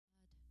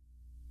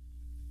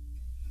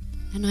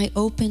And I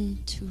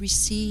open to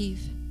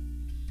receive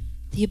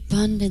the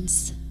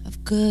abundance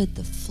of good,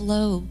 the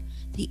flow,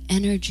 the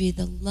energy,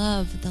 the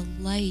love, the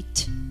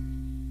light.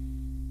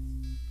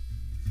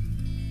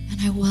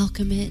 And I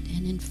welcome it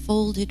and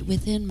enfold it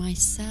within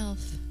myself.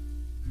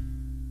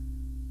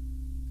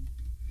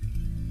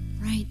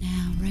 Right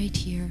now, right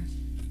here.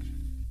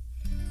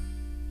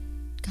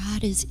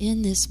 God is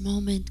in this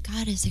moment.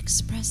 God is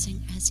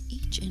expressing as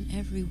each and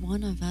every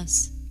one of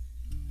us.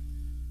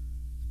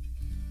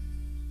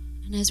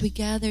 And as we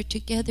gather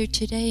together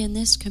today in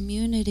this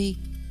community,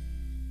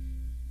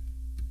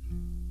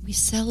 we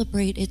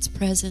celebrate its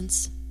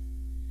presence.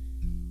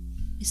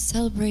 We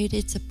celebrate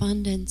its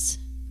abundance.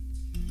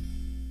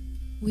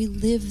 We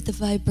live the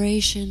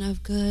vibration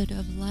of good,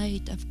 of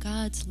light, of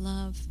God's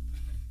love.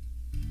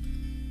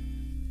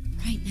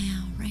 Right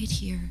now, right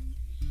here.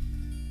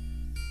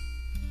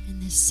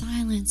 In this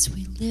silence,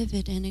 we live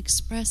it and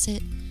express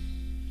it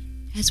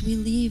as we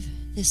leave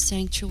this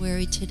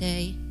sanctuary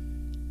today.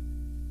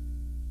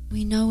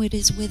 We know it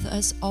is with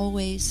us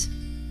always.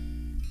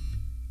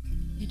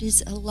 It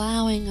is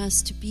allowing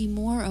us to be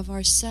more of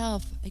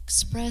ourselves,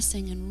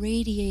 expressing and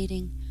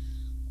radiating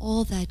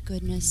all that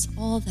goodness,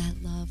 all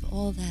that love,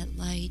 all that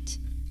light.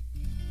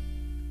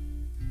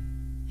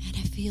 And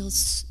it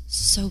feels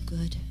so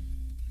good.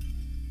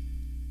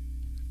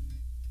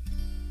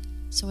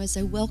 So as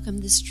I welcome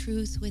this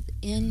truth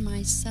within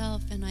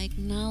myself and I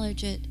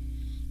acknowledge it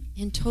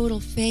in total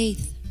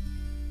faith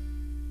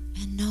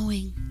and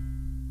knowing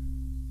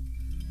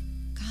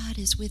God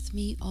is with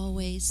me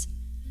always.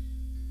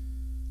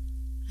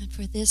 And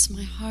for this,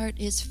 my heart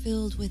is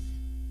filled with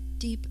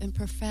deep and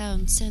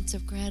profound sense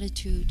of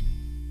gratitude.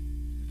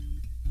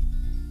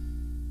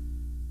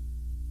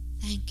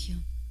 Thank you.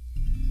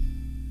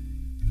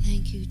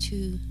 Thank you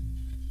to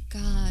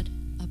God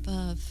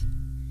above.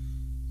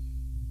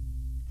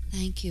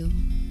 Thank you.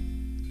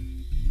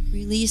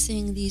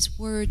 Releasing these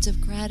words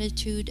of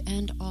gratitude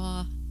and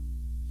awe.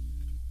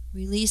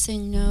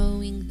 Releasing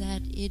knowing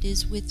that it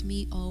is with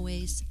me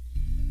always.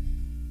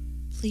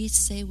 Please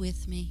say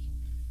with me,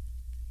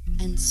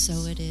 and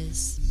so it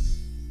is.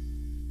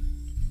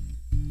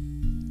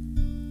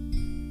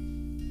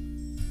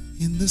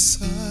 In the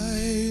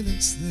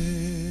silence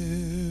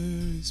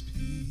there is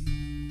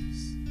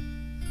peace.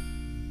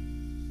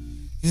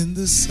 In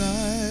the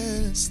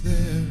silence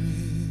there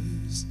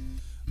is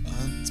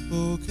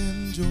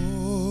unspoken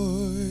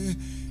joy.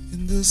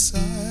 In the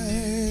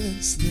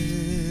silence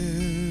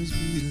there's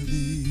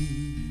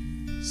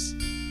release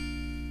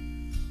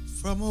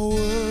from a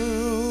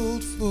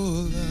world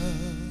full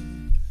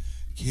of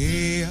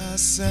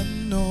chaos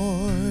and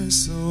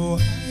noise. So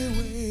I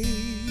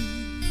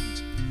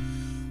wait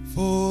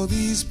for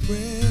these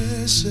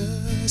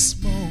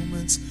precious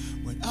moments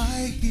when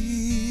I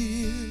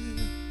hear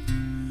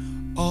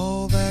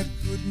all that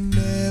could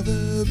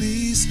never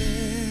be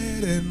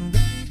said, and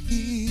right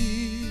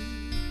here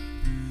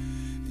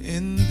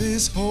in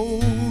this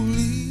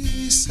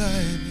holy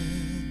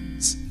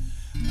silence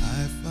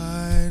I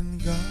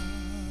find God,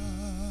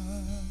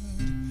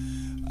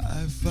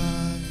 I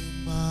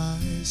find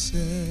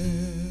myself.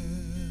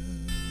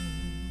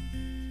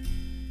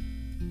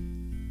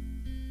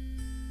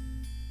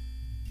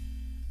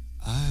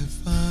 I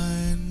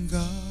find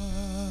God,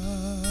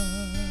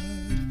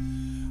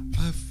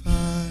 I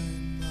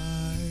find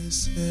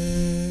myself.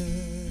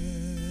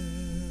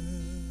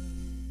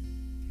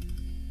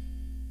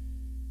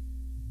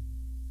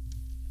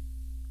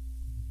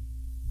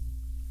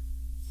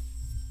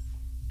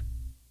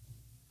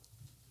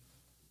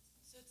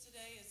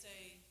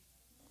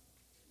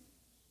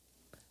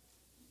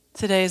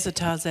 Today is a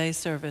Taizé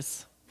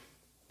service,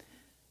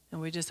 and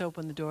we just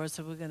opened the door,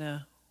 so we're going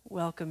to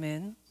welcome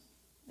in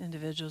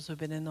individuals who've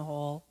been in the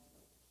hall.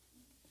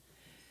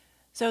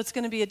 So it's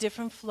going to be a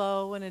different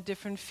flow and a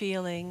different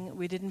feeling.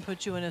 We didn't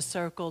put you in a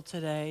circle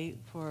today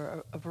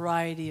for a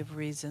variety of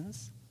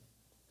reasons.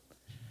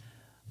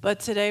 But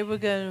today we're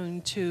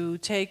going to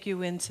take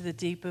you into the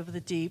deep of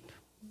the deep,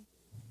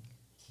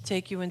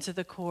 take you into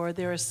the core.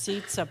 There are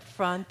seats up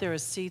front, there are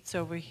seats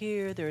over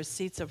here, there are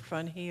seats up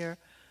front here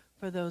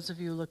for those of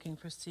you looking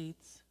for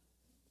seats.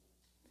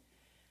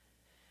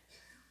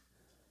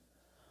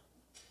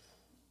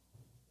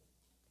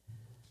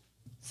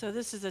 So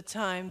this is a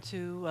time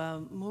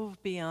to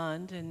move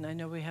beyond, and I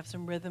know we have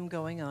some rhythm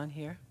going on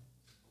here.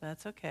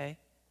 That's okay.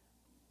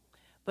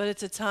 But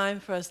it's a time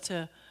for us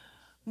to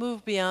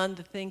move beyond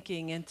the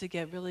thinking and to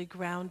get really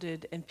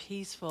grounded and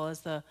peaceful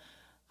as the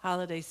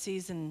holiday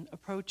season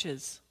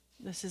approaches.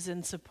 This is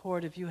in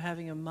support of you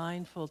having a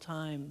mindful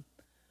time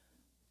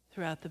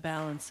throughout the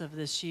balance of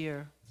this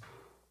year.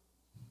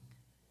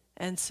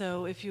 And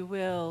so, if you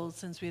will,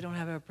 since we don't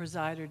have a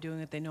presider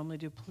doing what they normally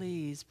do,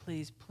 please,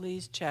 please,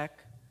 please check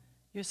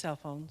your cell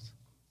phones.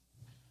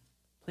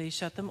 Please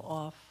shut them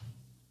off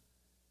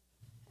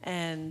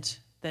and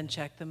then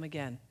check them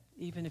again,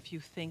 even if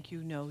you think you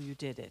know you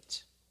did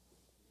it.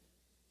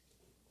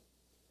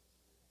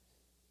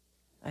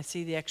 I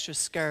see the extra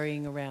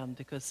scurrying around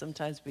because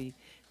sometimes we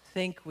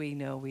think we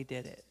know we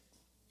did it.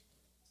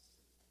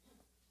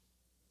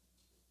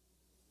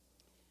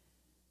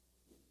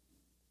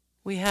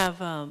 We have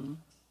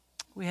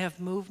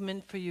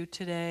movement for you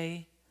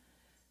today.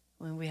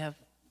 When we have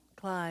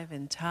Clive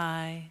and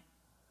Ty,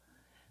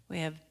 we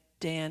have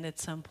Dan at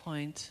some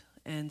point,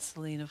 and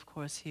Celine, of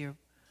course, here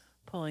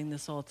pulling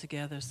this all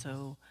together.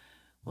 So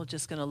we're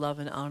just going to love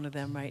and honor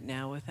them right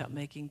now without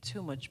making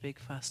too much big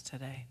fuss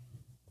today.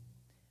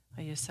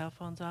 Are your cell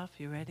phones off?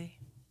 You ready?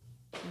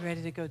 You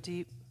ready to go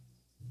deep?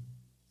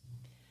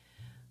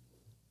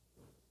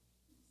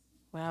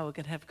 Wow, we're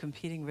going to have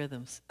competing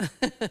rhythms.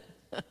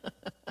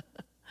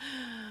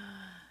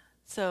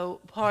 So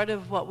part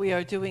of what we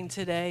are doing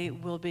today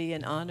will be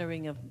an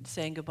honoring of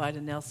saying goodbye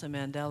to Nelson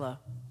Mandela,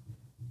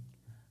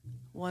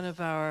 one of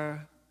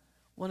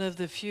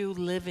the few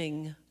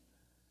living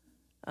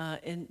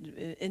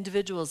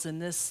individuals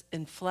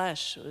in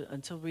flesh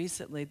until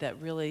recently that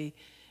really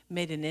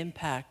made an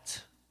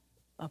impact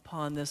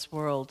upon this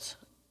world.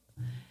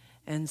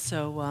 And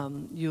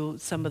so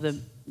some of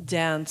the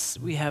dance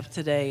we have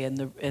today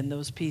and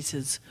those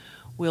pieces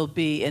will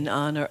be in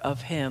honor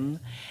of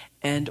him,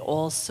 and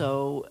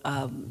also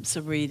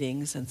some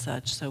readings and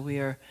such. So we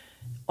are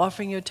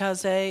offering you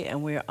Taizé,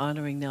 and we are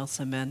honoring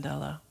Nelson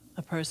Mandela,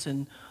 a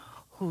person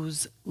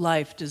whose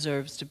life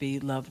deserves to be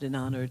loved and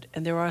honored.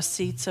 And there are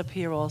seats up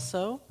here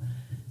also,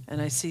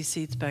 and I see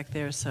seats back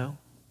there, so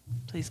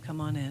please come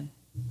on in.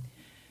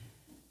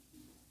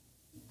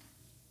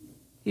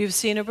 You've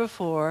seen her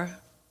before,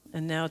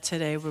 and now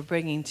today we're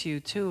bringing to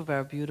you two of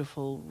our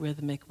beautiful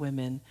rhythmic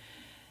women.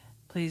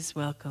 Please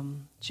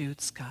welcome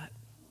Jude Scott.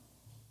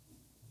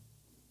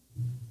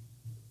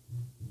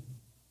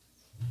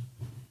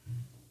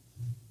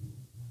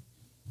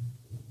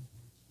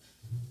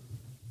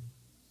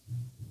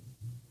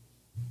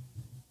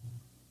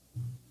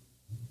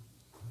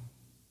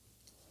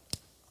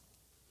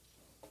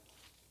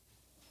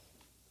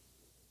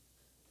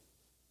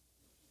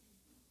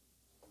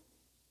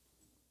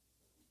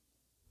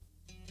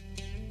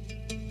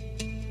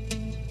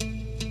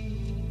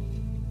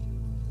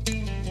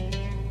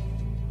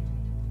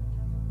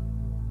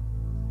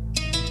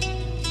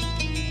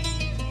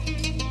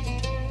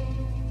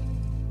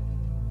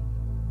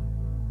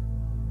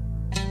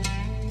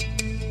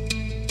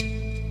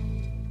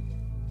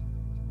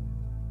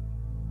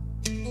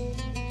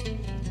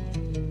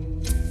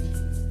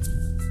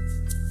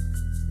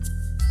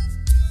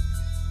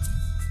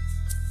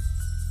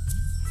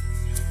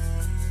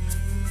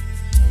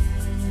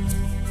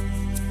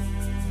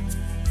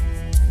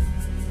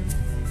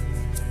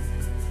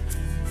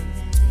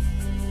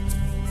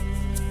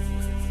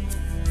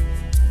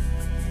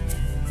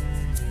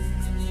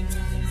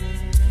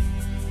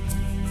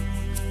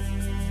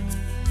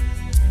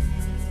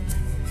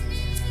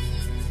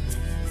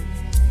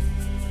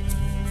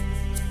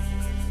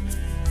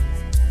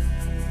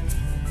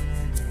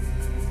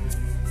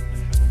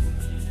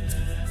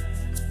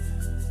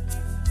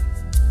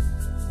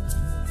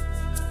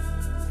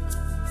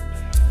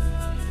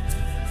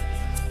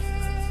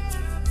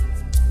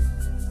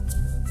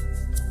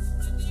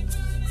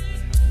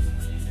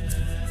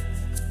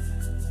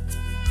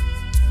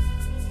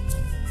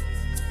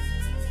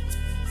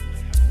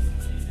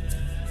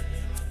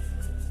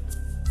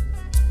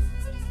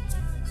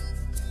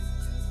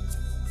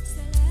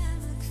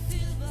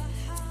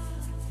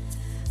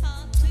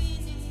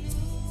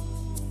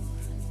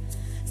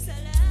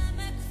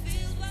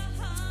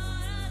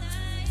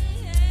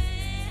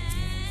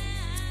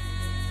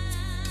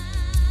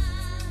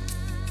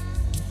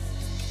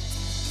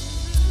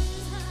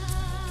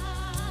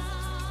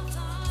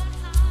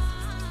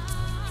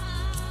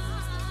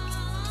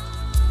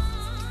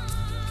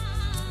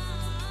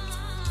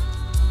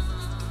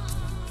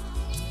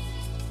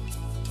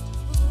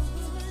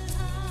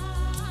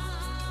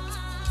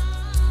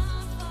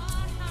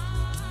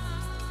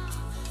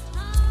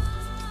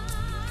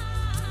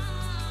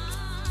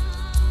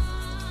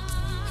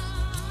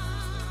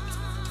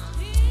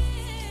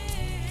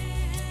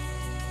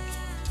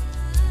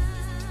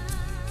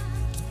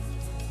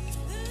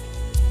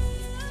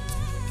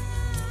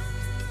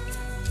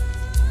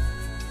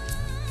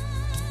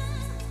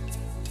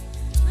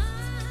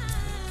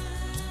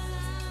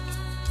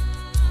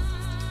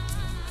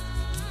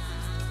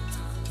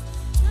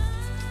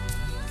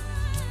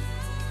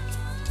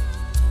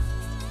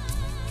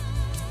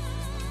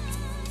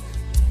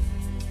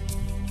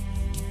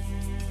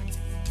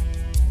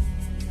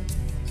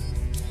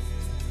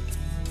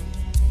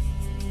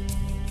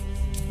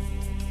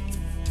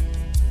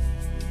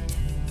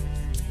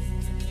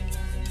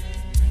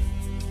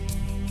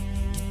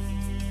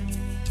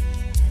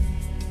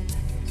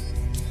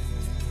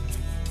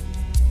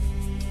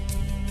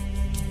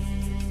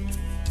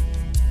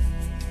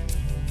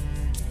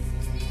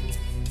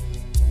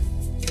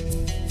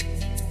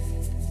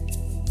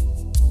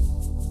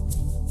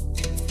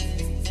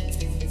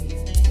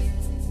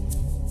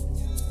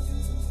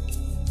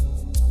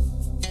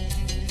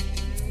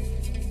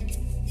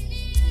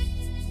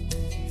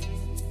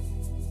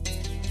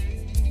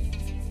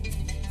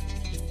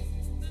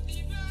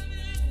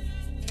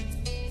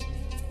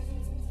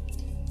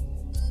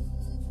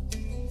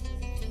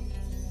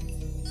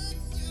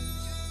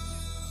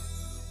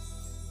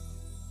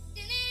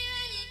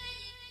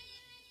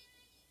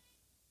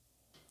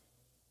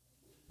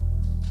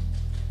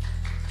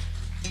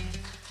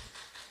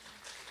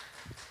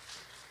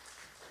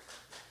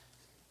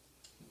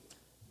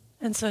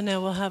 And so now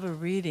we'll have a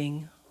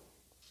reading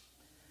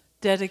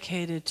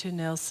dedicated to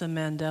Nelson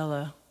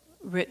Mandela,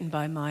 written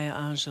by Maya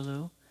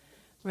Angelou.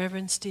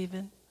 Reverend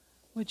Stephen,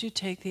 would you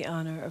take the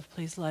honor of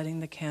please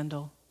lighting the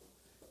candle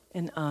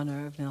in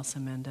honor of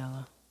Nelson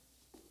Mandela?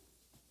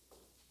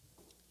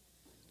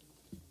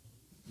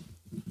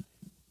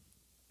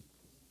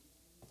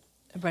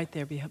 Right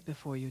there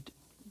before you,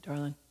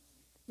 darling.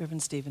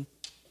 Reverend Stephen.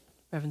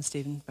 Reverend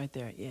Stephen, right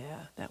there.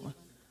 Yeah, that one.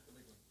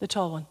 The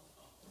tall one.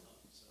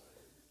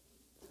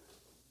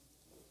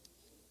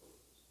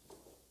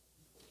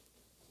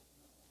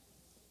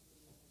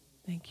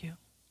 Thank you.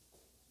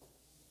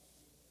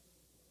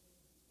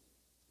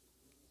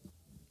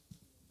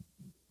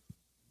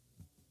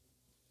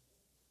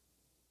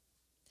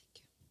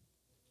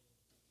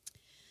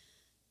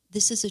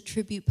 This is a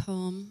tribute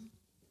poem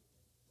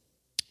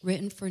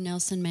written for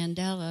Nelson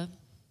Mandela.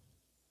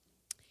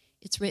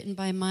 It's written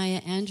by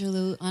Maya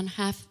Angelou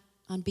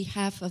on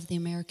behalf of the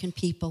American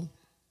people.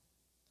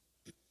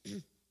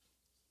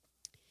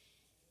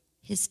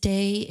 His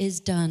day is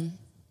done.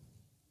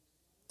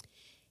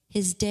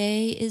 His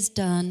day is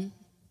done,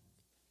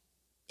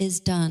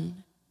 is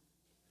done.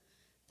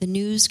 The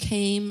news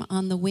came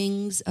on the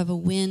wings of a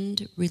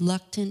wind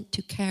reluctant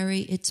to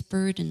carry its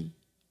burden.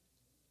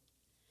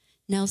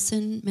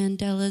 Nelson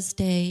Mandela's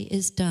day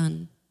is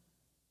done.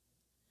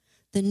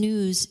 The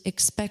news,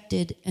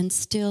 expected and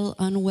still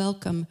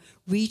unwelcome,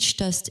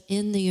 reached us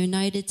in the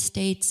United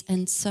States,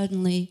 and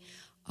suddenly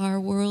our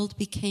world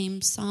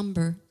became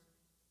somber.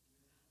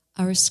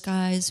 Our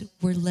skies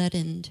were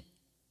leadened.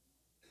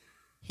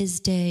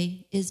 His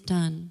day is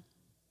done.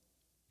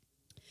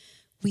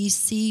 We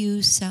see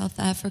you, South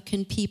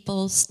African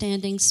people,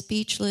 standing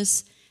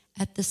speechless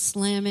at the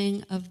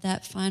slamming of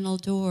that final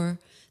door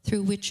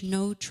through which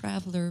no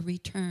traveler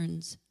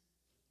returns.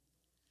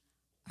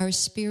 Our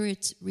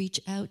spirits reach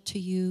out to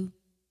you,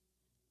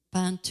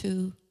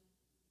 Bantu,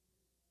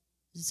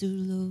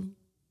 Zulu,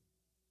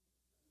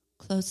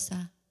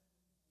 Xhosa,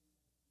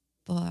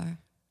 Boer.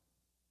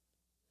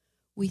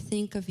 We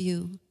think of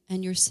you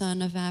and your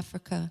son of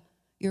Africa,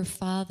 your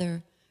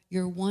father,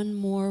 your one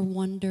more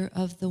wonder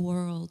of the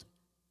world.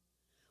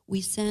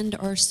 We send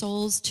our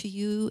souls to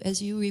you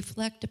as you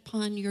reflect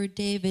upon your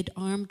David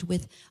armed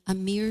with a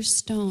mere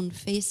stone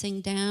facing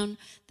down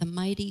the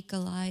mighty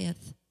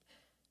Goliath.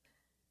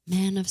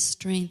 Man of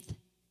strength,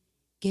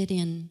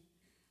 Gideon,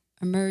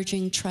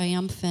 emerging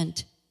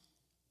triumphant.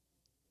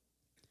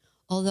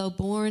 Although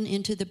born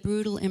into the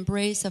brutal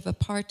embrace of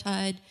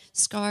apartheid,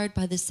 scarred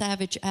by the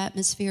savage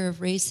atmosphere of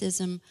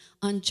racism,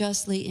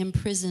 unjustly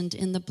imprisoned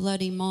in the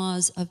bloody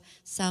maws of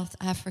South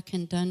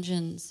African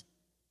dungeons.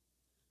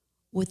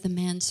 Would the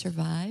man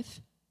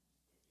survive?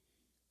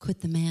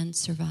 Could the man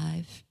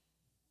survive?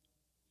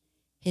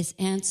 His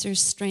answers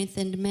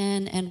strengthened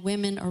men and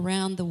women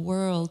around the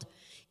world.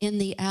 In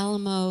the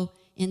Alamo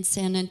in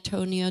San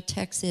Antonio,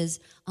 Texas,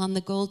 on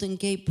the Golden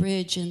Gate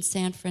Bridge in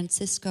San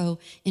Francisco,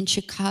 in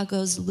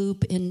Chicago's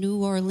Loop, in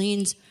New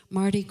Orleans,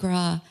 Mardi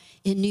Gras,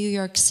 in New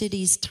York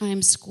City's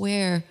Times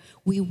Square,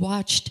 we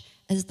watched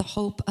as the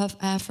hope of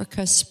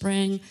Africa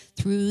sprang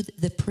through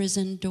the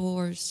prison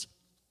doors.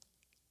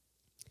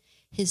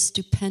 His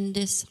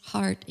stupendous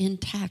heart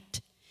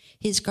intact,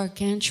 his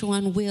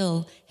gargantuan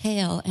will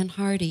hale and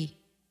hearty.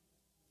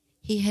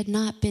 He had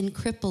not been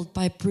crippled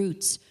by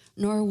brutes,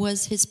 nor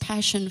was his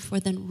passion for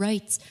the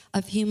rights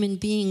of human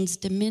beings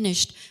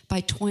diminished by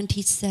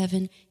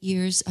 27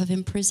 years of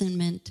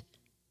imprisonment.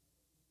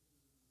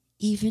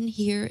 Even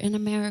here in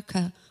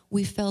America,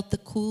 we felt the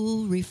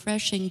cool,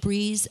 refreshing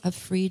breeze of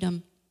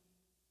freedom.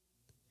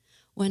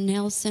 When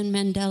Nelson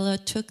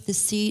Mandela took the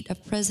seat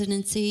of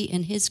presidency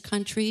in his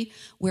country,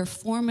 where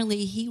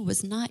formerly he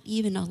was not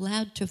even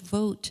allowed to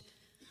vote,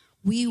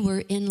 we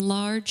were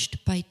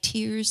enlarged by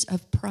tears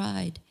of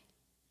pride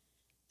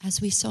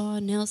as we saw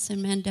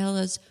Nelson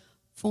Mandela's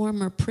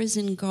former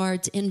prison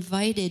guards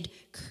invited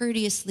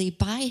courteously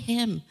by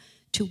him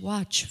to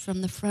watch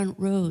from the front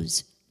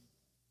rows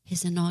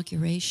his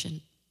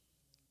inauguration.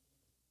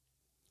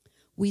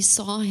 We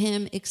saw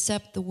him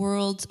accept the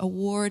world's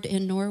award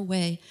in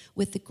Norway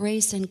with the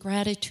grace and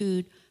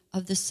gratitude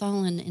of the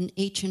Solon in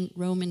ancient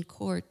Roman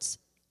courts,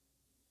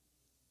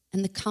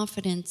 and the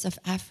confidence of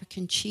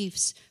African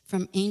chiefs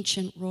from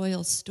ancient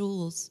royal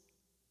stools.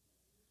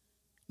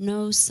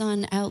 No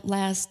sun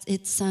outlasts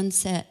its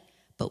sunset,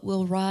 but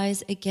will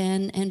rise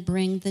again and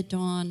bring the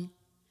dawn.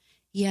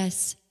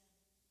 Yes,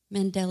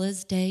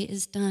 Mandela's day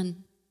is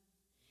done.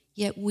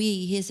 Yet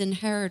we, his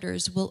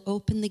inheritors, will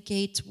open the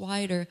gates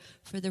wider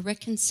for the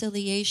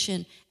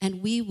reconciliation,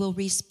 and we will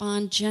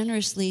respond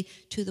generously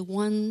to the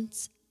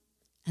ones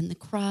and the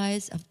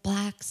cries of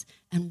blacks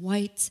and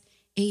whites,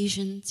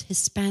 Asians,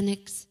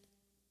 Hispanics,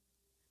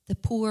 the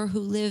poor who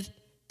live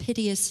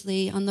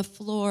piteously on the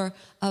floor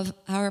of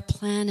our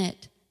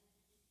planet.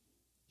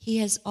 He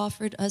has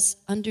offered us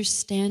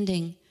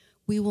understanding.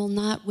 We will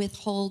not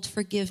withhold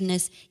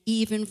forgiveness,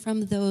 even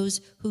from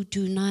those who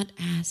do not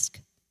ask.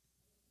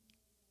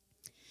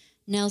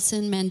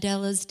 Nelson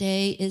Mandela's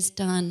day is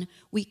done.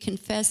 We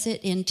confess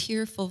it in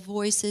tearful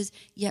voices,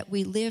 yet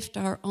we lift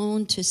our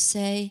own to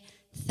say,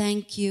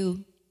 thank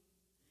you.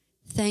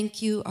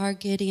 Thank you, our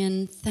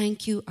Gideon.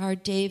 Thank you, our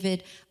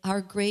David, our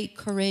great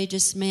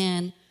courageous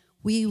man.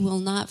 We will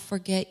not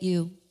forget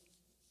you.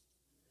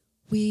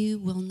 We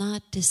will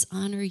not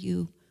dishonor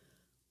you.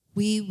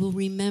 We will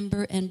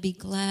remember and be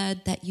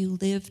glad that you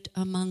lived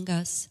among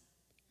us,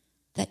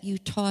 that you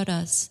taught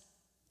us,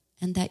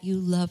 and that you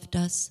loved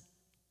us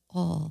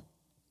all.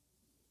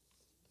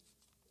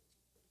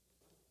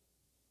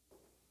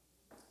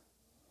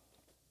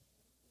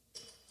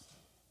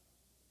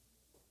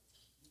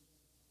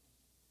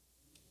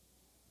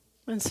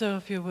 And so,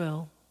 if you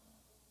will,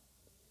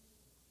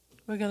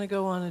 we're going to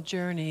go on a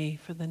journey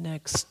for the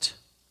next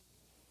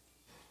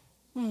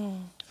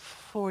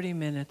 40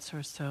 minutes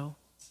or so.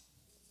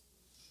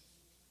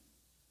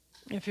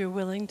 If you're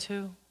willing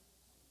to,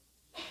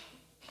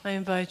 I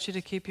invite you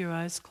to keep your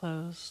eyes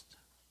closed.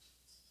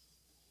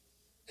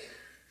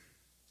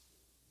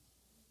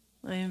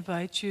 I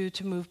invite you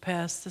to move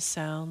past the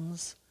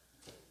sounds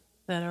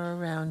that are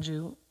around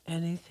you,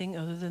 anything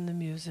other than the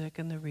music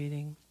and the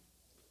reading,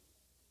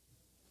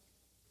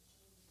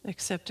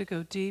 except to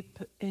go deep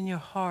in your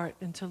heart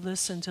and to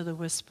listen to the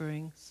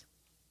whisperings.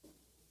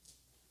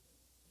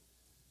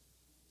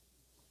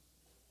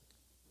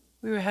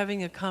 We were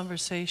having a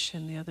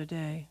conversation the other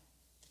day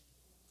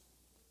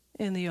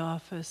in the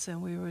office,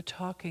 and we were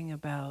talking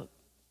about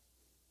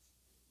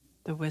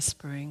the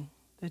whispering,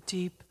 the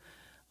deep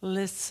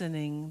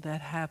listening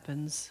that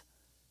happens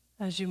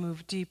as you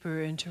move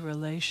deeper into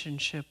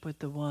relationship with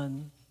the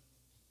One.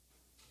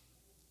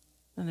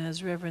 And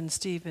as Reverend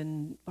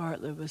Stephen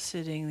Bartlett was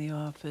sitting in the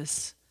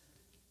office,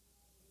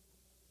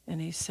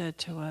 and he said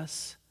to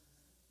us,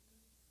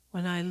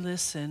 when I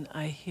listen,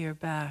 I hear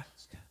back,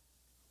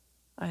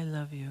 I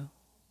love you.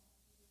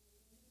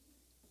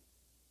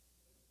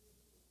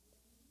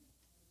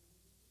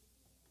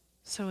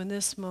 So in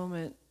this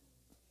moment,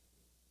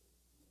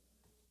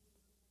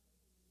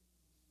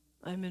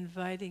 I'm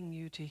inviting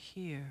you to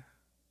hear,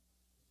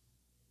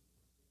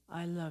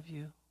 I love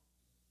you.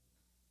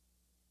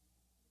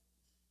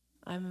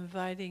 I'm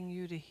inviting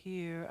you to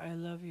hear, I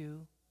love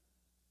you,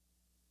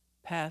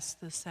 past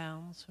the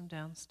sounds from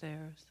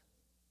downstairs,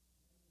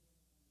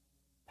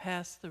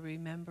 past the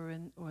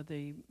remembrance or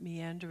the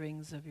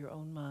meanderings of your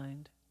own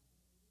mind.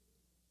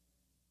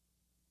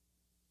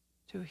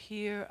 To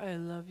hear, I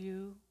love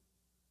you,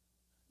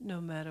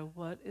 no matter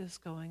what is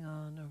going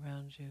on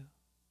around you.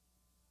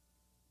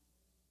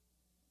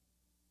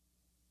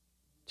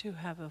 To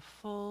have a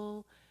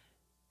full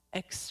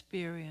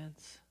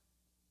experience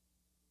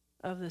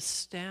of the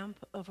stamp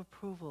of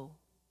approval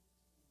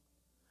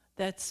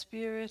that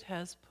Spirit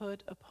has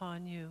put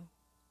upon you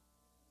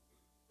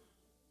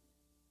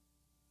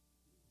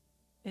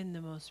in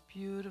the most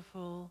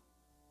beautiful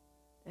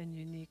and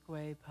unique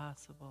way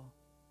possible.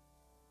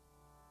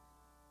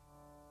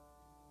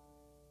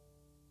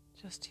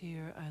 Just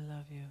hear, I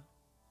love you.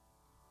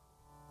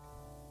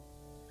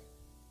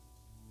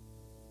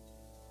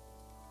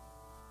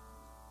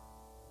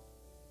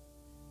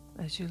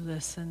 As you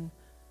listen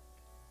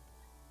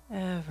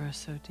ever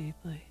so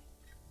deeply.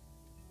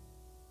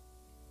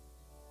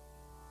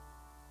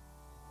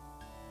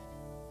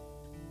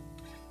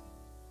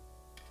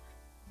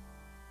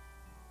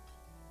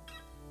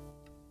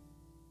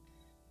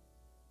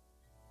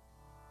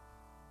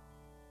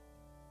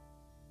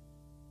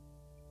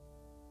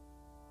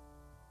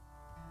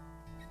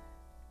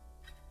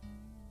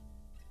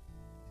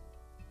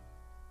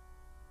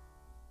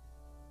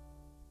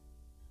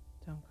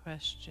 Don't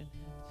question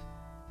it.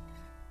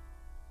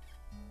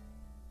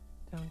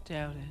 Don't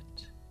doubt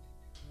it.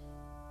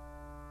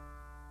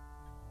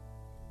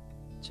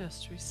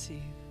 Just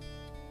receive.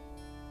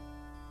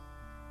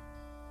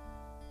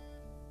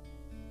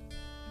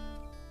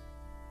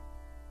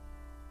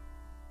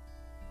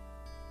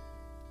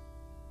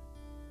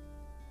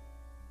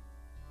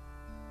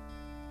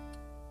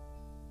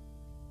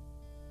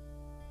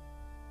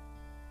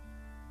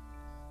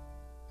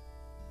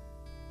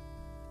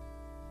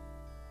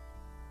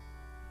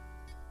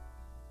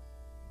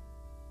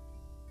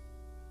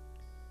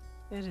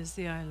 It is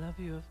the I love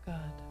you of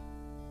God.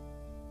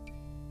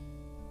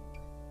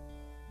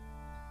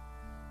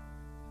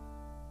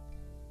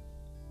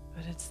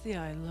 But it's the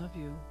I love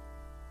you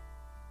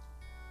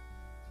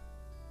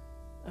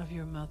of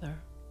your mother.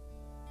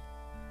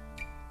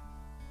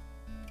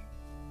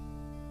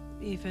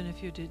 Even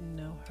if you didn't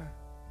know her.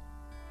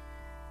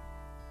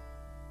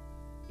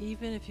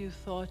 Even if you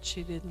thought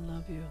she didn't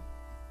love you.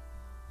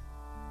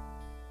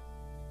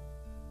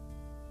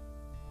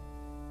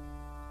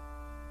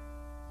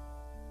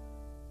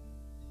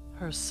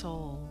 Her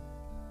soul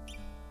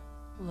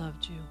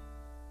loved you.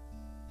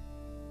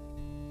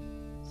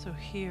 So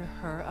hear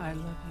her, I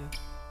love you.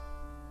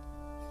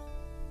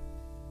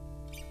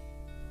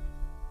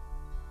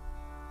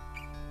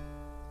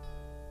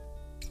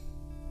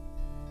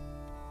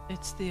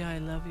 It's the I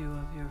love you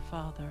of your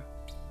Father.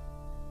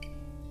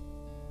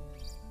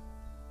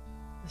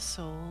 The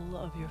soul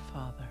of your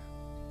Father.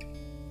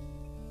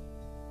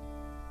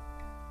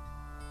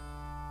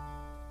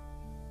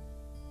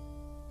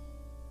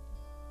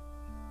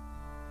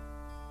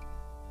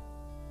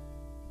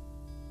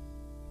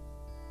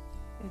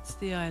 It's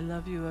the I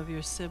love you of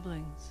your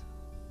siblings,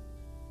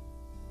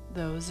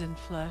 those in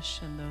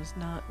flesh and those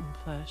not in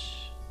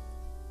flesh.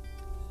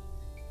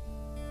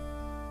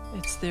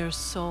 It's their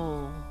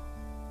soul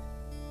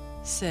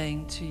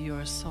saying to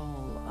your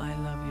soul, I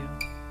love you.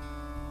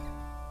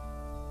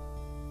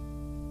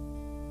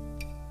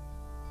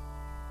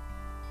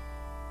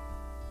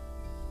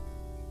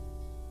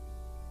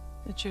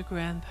 It's your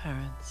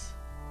grandparents.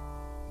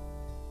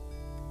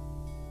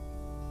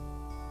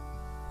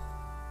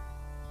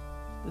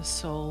 The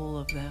soul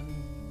of them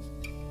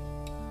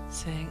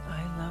saying,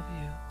 I love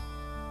you.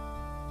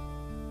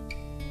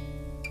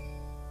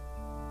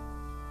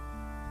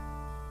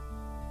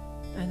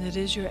 And it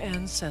is your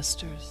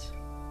ancestors,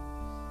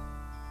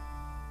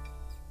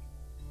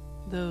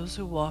 those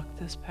who walked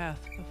this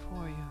path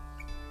before you,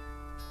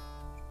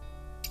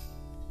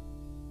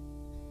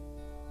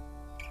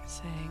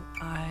 saying,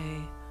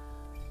 I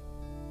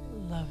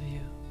love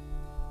you.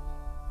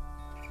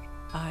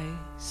 I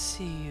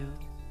see you.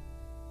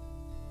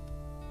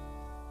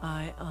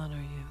 I honor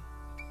you.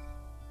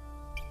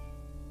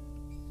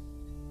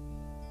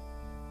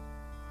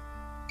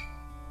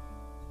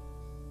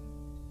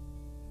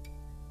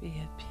 Be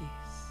at peace.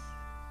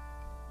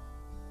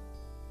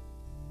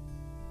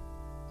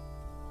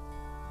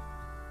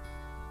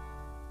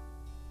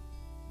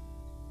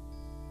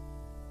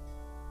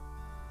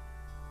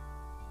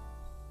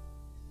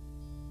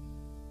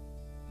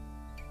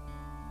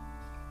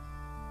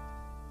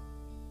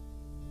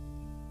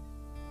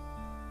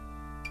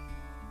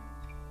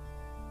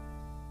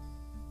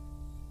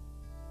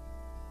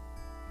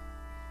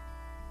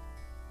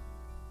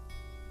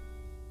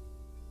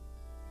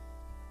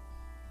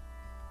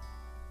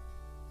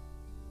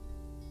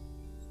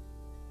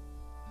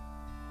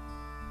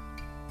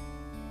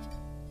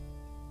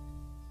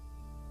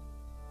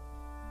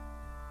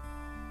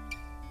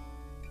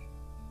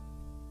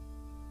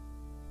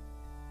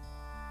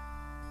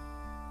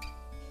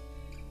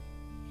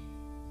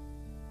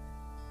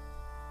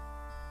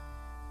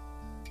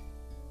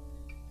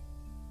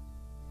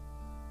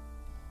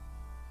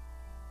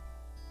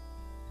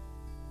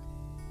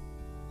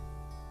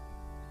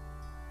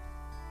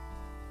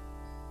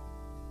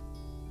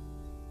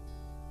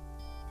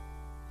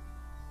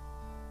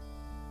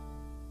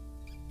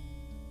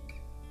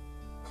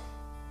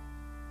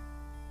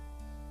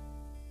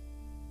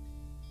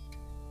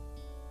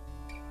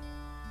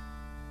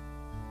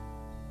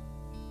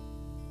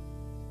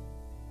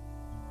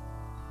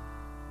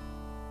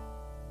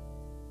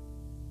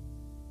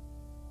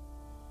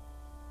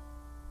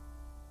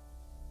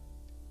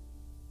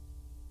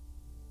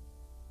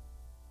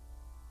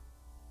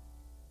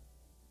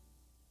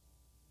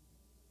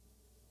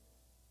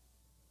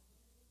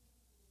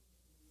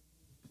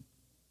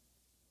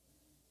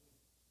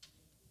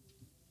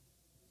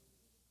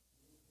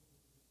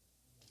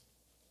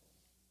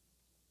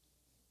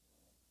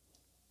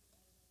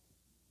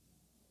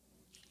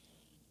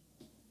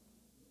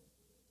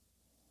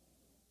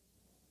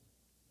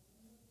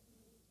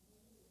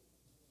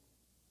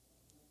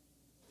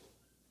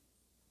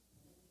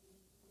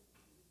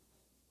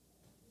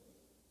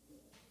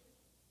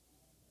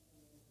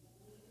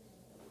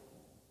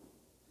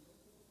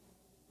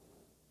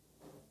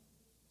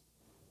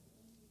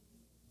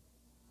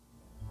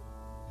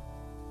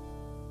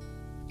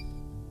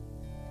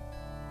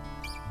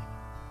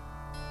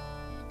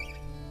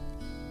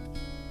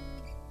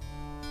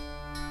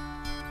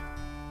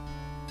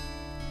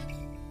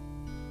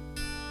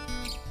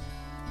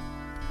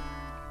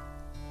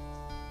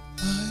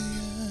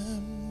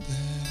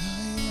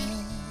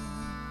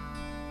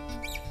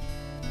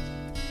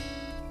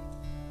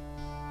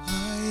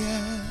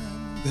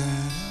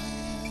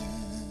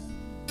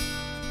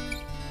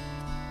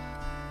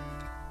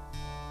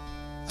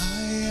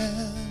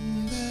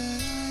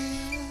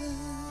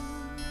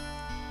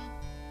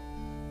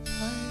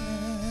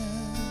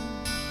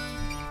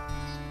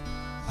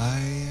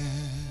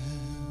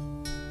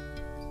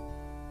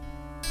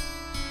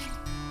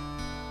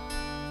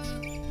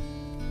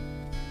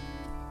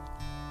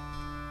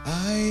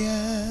 I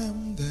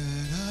am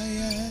that I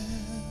am.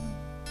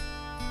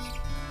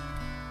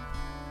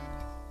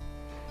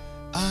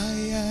 I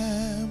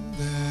am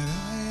that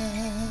I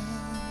am.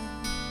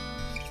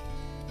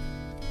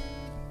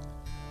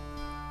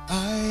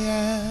 I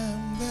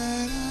am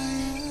that I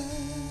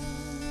am.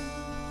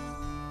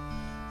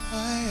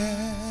 I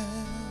am.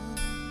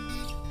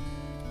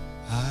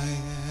 I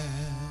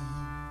am.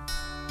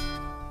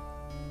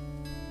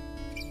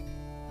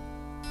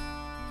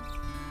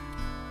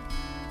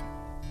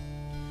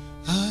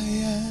 I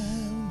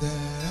am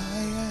that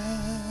I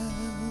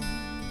am.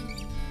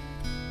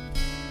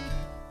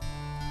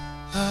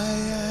 I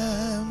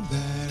am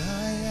that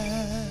I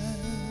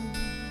am.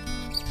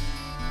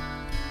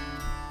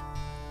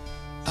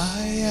 I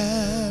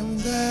am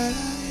that I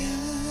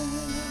am.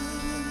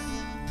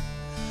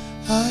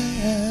 I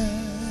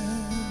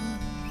am.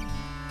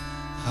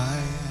 I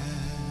am.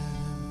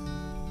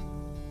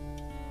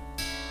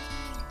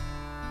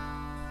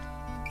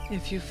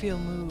 If you feel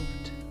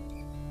moved,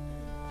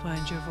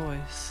 find your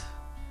voice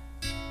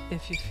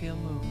if you feel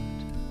moved.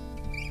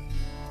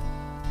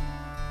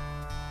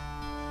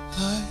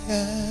 I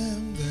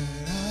am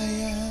that I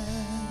am.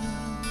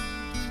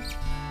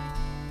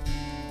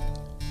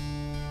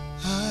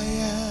 I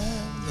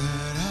am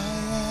that I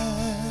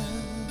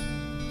am.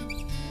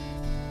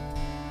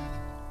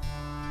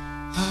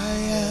 I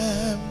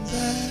am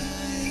that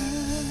I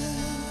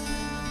am.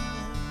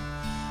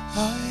 I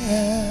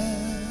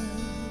am.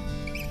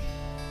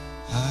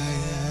 I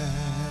am.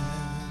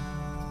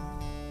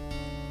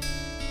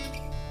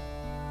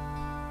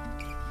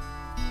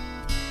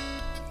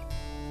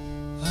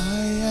 I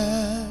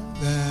am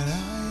that I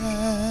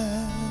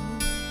am.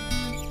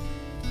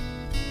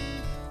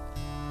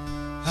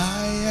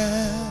 I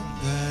am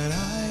that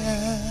I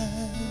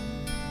am.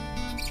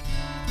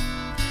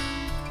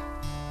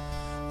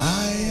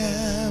 I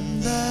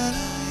am that I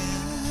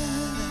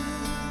am.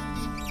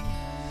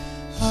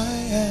 I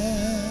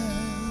am.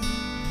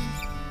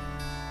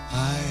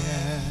 I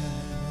am.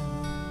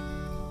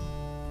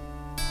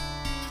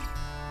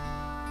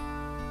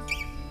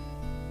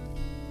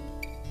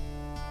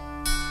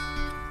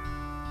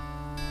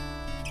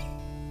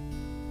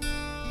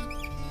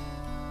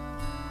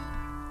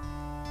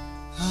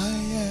 I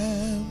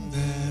am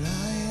that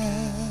I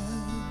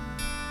am.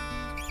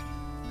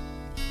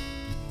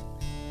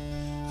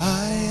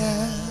 I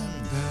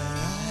am that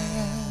I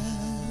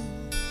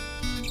am.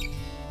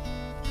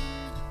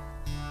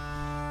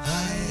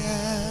 I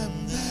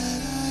am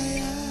that I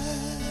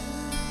am.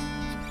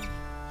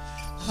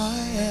 I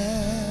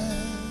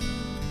am.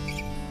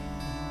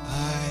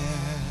 I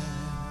am.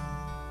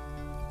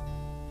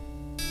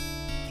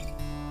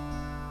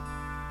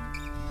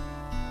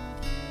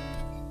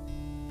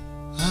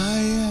 I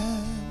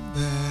am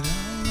that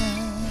I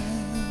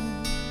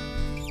am.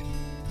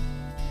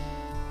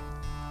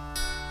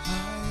 I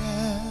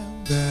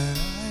am that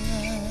I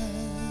am.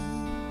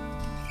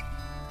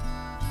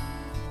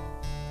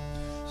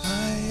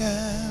 I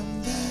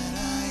am that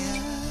I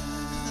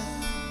am.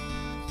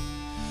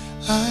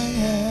 I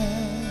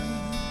am.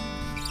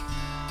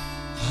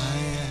 I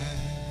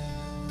am.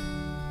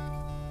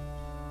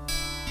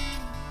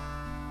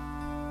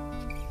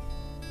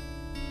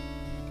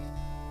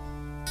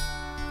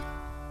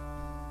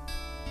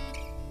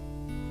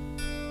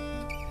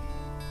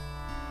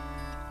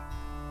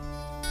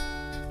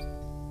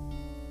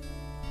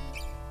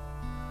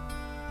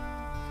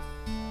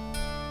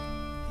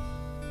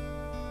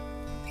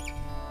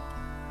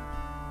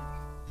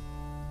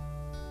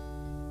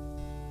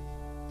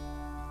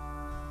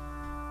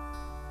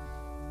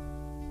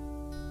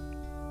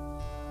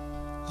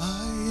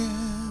 I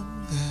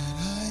am that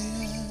I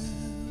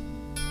am.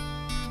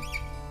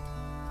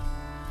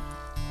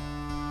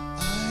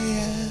 I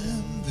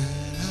am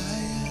that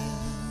I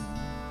am.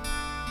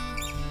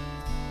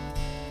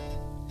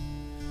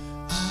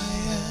 I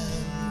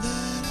am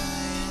that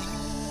I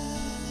am.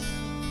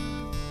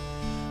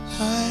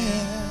 I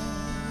am.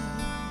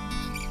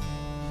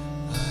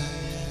 I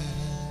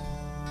am.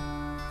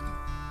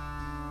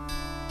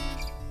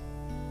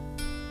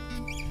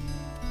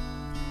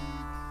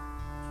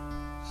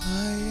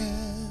 I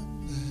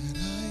am that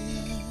I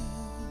am.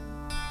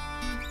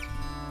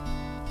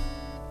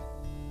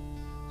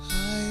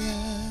 I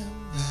am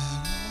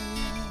that I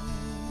am.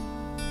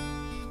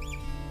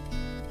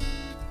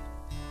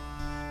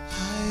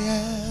 I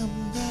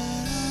am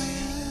that I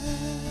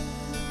am.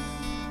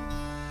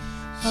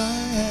 I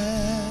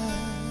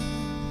am.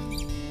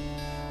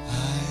 I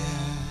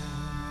am.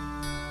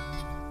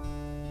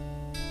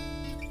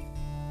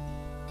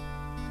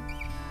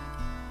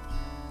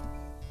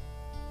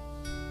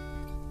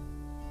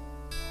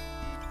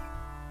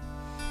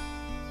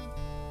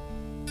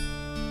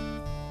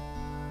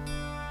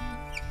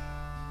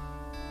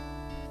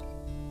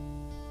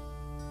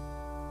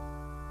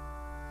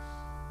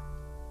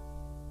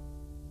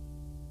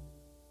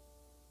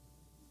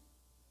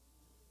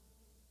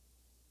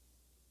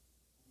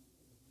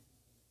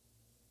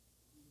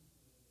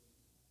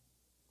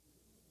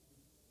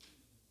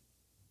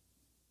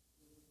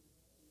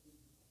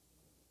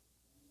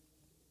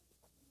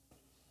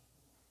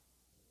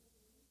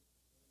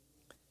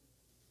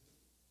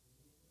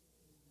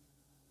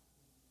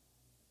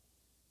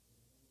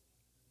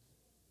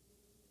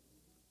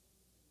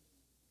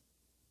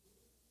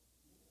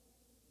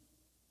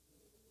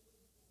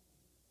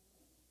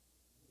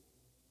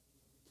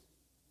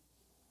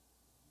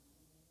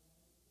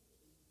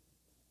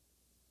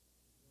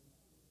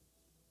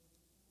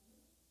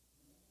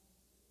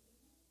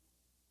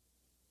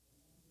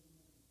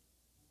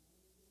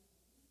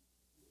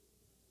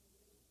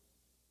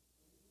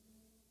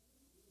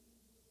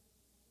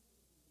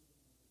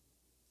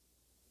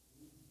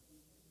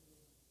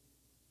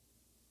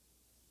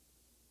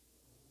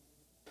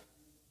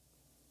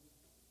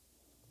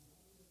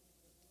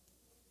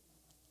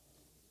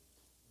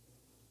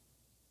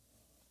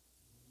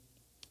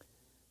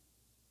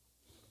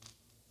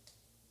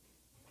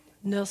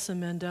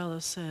 Nelson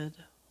Mandela said,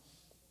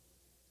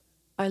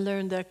 I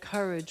learned that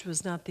courage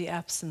was not the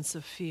absence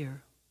of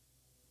fear,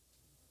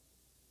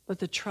 but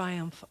the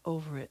triumph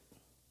over it.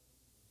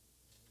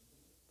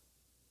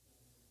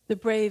 The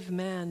brave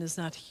man is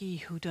not he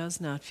who does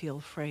not feel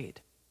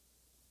afraid,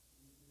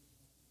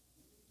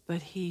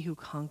 but he who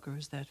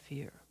conquers that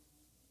fear.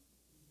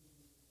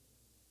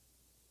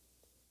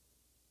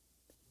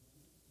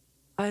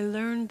 I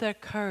learned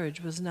that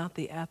courage was not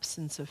the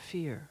absence of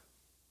fear,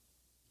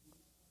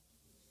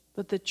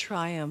 but the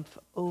triumph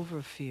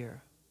over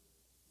fear.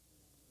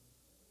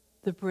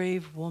 The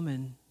brave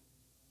woman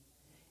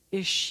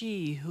is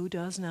she who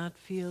does not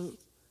feel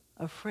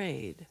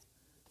afraid,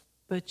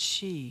 but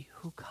she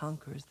who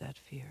conquers that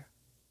fear.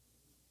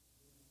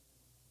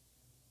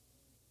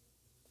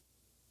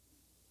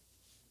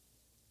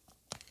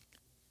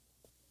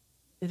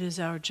 It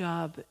is our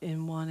job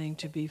in wanting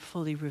to be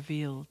fully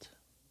revealed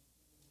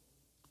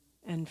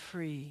and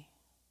free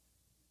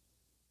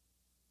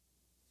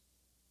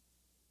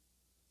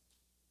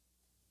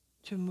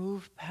to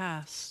move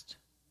past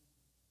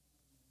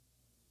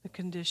the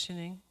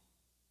conditioning,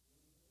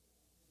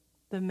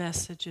 the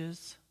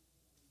messages,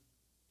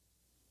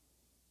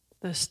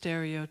 the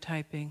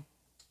stereotyping.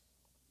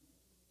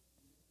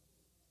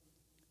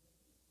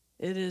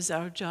 It is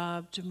our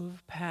job to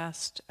move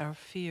past our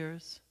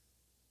fears,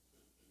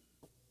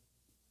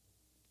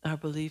 our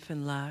belief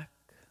in lack.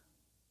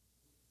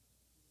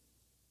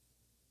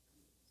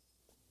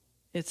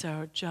 It's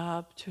our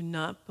job to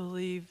not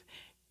believe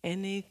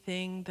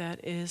anything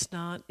that is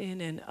not in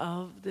and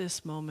of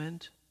this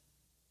moment.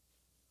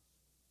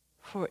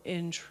 For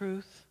in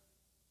truth,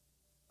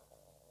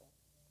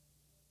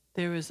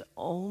 there is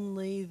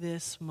only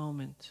this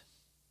moment.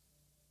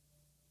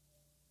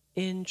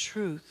 In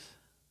truth,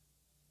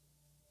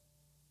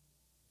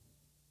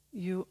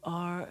 you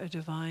are a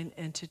divine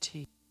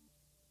entity.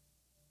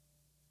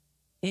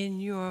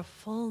 In your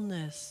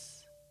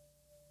fullness,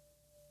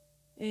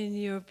 in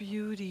your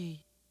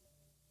beauty,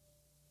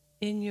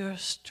 in your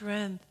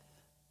strength.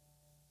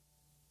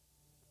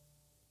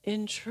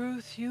 In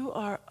truth, you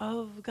are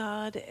of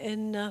God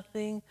and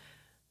nothing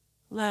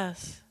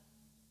less.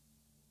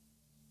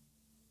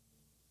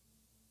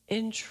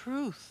 In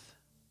truth,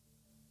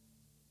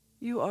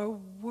 you are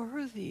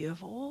worthy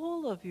of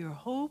all of your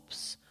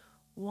hopes,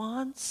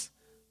 wants,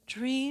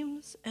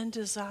 dreams, and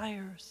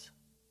desires.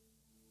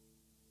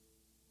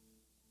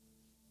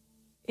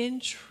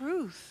 In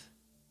truth,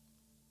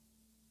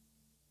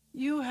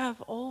 you have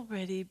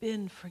already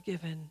been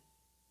forgiven.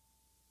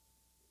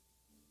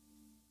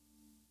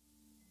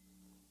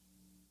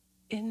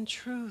 In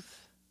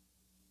truth,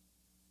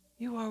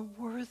 you are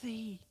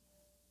worthy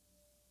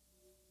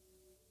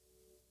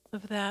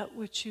of that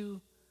which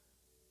you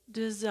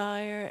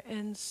desire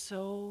and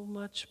so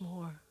much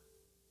more.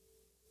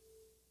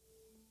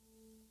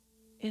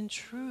 In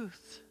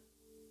truth,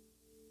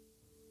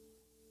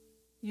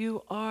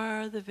 you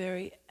are the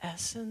very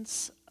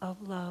essence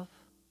of love.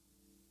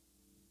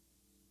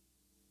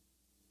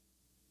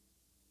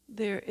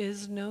 There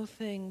is no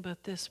thing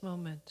but this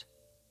moment.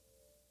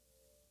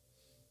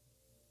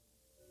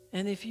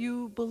 And if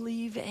you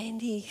believe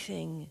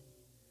anything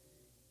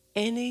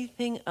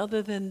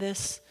other than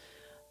this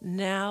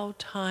now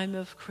time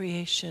of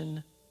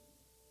creation,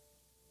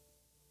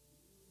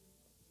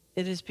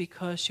 it is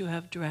because you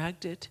have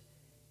dragged it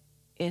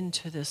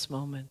into this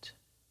moment.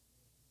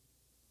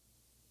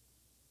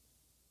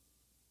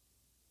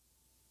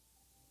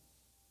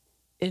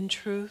 In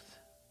truth,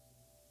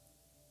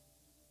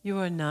 you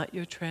are not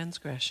your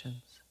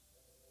transgressions.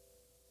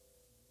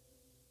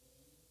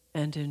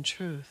 And in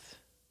truth,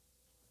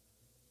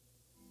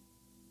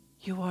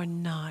 you are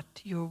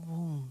not your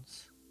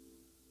wounds.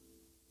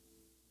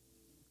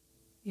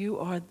 You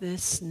are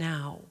this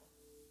now.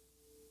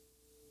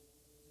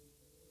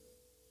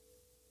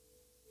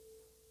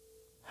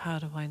 How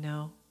do I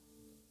know?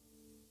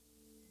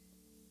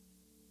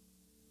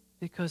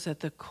 Because at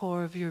the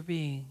core of your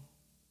being,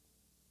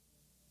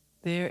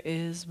 there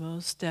is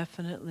most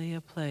definitely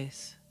a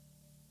place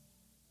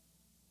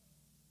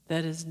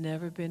that has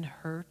never been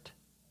hurt,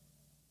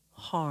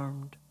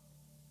 harmed,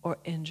 or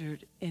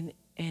injured in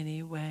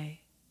any way.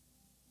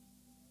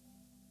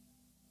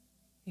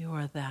 You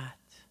are that.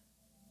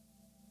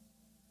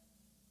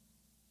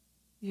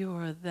 You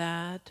are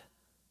that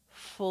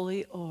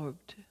fully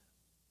orbed,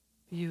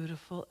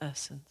 beautiful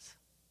essence.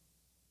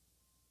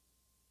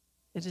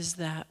 It is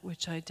that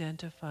which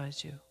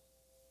identifies you.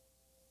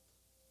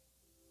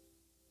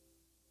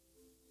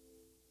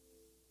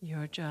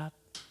 Your job,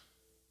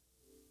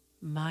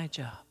 my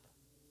job,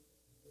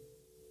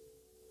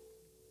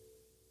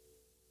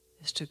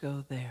 is to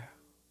go there.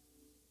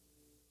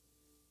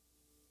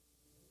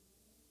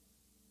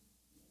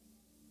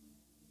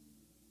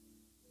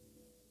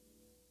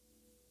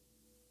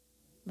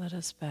 Let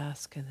us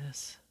bask in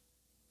this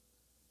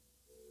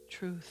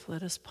truth.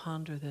 Let us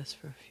ponder this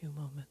for a few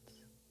moments.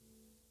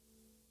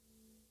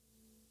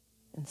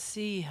 And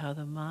see how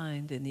the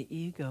mind and the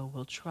ego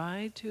will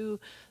try to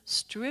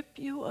strip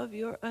you of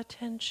your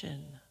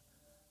attention.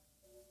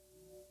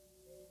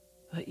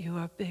 But you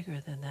are bigger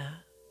than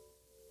that.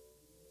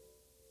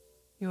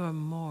 You are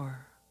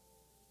more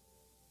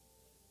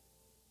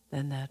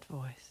than that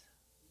voice.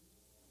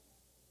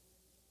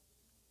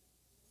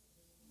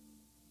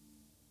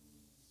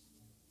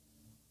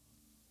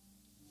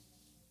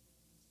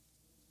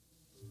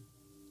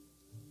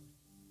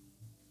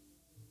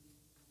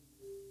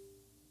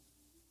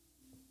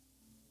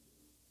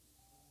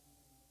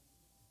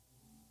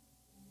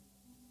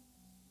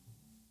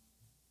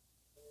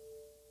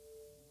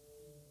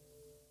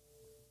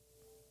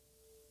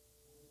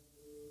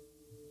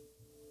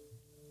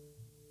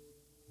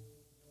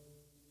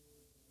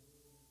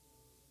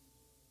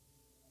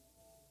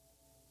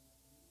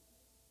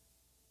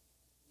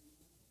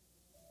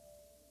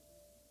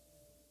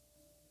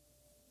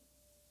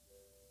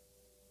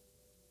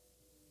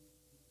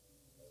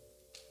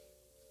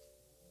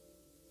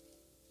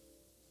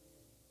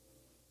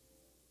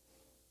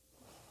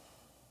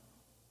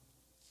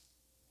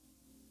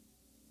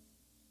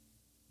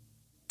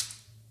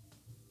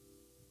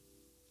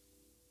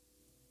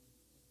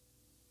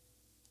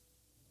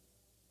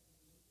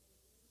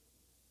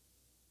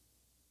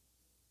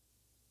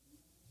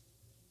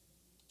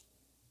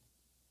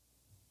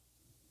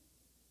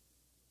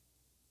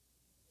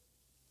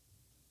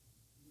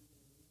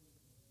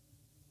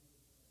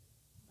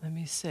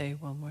 me say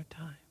one more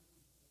time.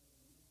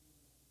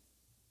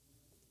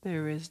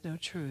 There is no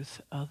truth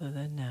other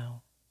than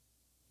now.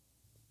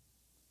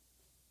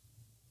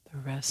 The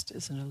rest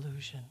is an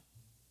illusion.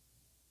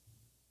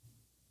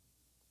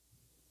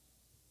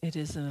 It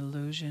is an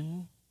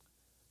illusion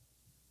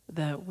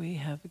that we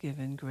have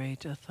given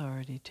great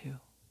authority to.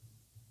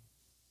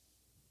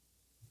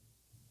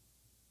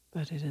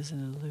 But it is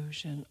an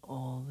illusion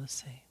all the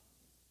same.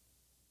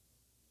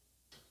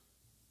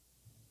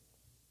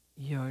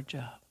 Your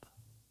job,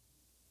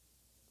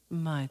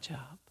 my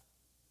job,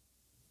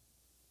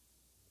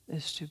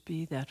 is to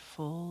be that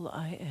full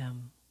I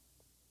am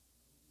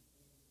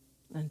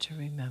and to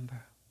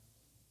remember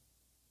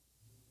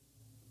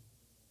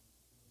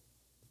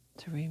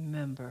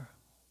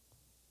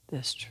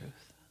this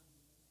truth.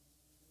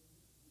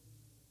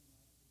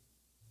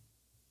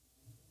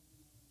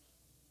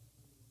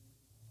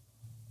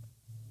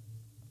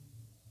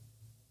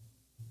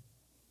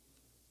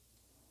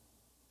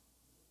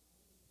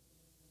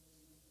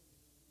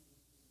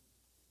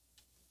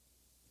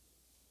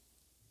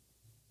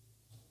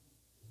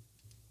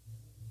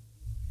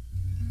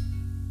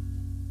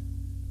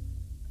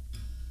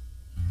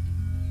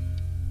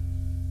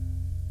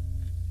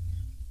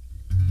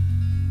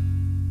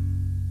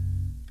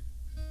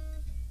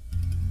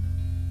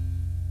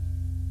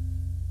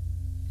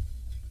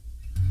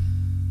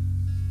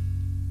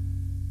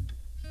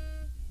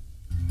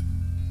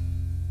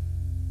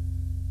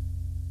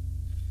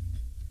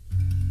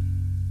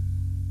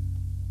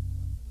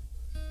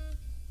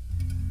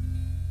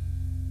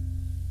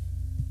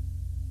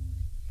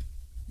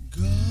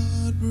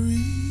 God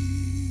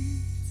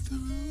breathe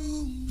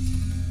through me.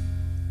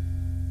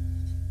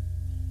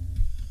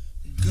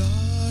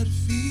 God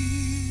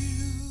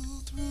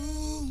feel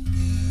through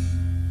me.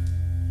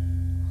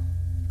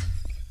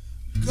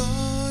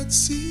 God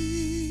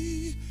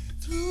see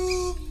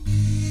through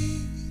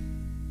me.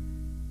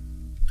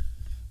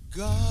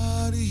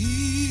 God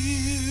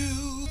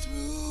heal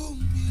through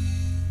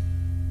me.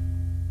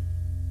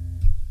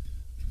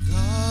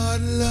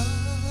 God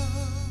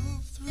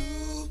love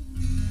through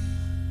me.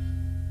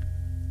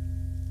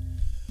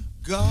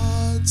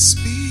 God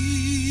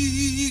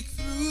speak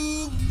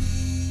through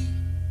me.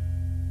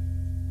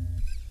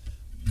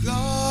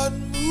 God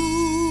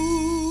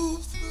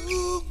move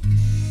through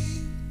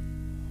me.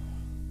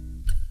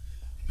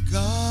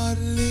 God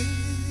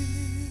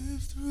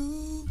live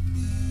through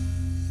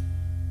me.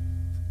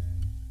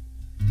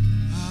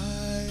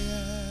 I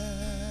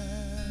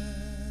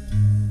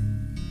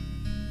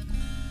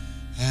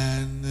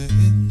am an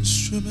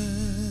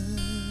instrument.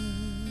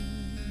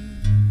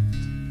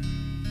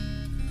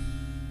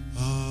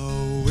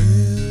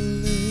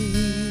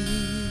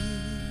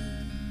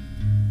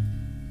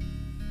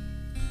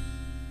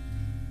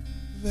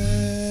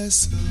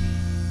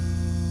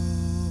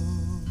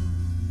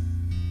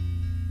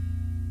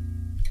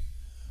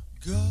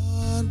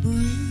 God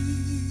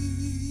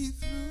breathe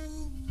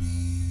through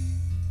me.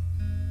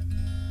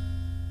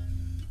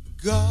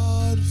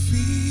 God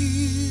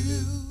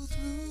feel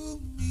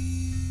through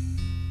me.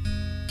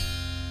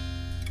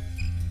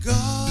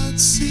 God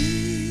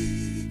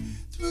see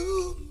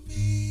through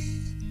me.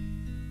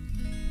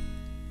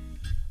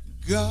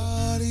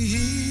 God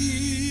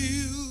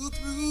heal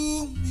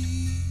through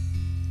me.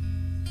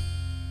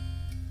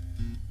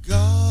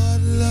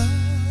 God love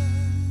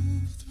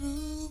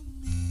through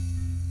me.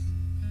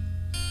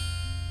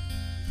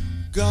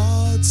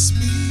 God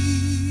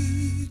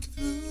speak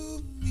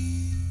through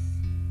me.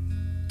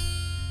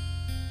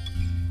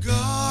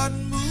 God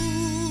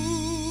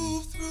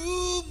move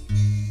through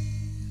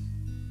me.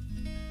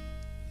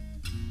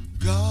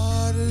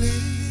 God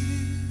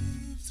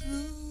live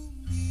through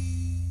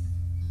me.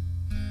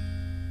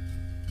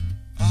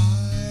 I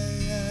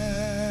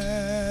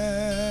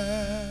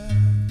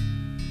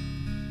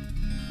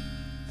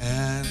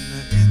am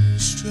an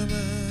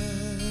instrument.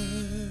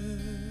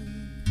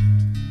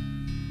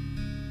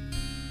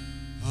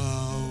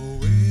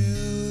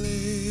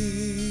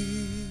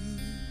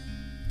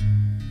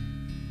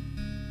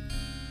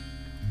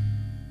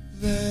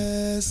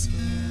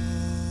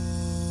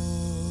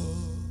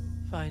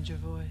 Find your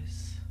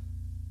voice.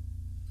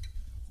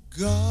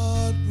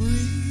 God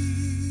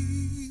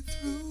breathe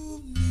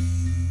through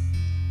me.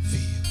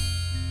 Feel.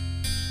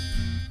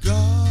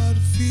 God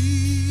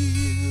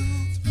feel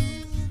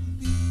through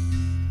me.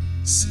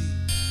 See.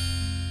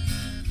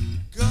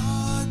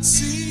 God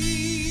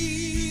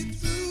see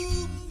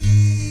through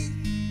me.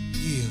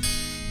 Heal.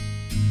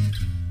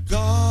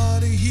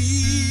 God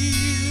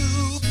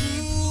heal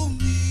through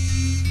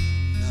me.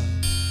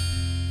 Love.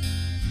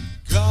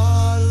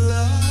 God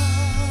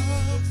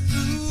love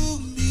through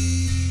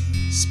me.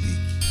 Speak.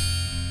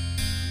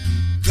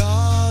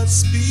 God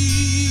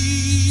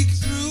speak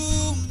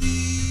through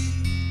me.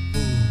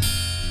 Move.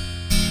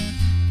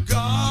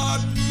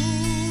 God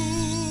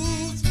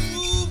move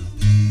through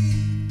me.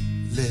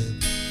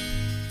 Live.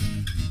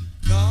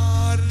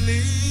 God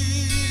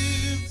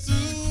live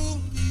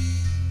through me.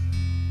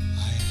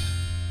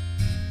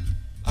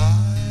 I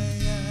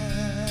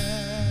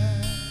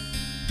am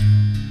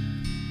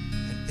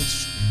an instrument.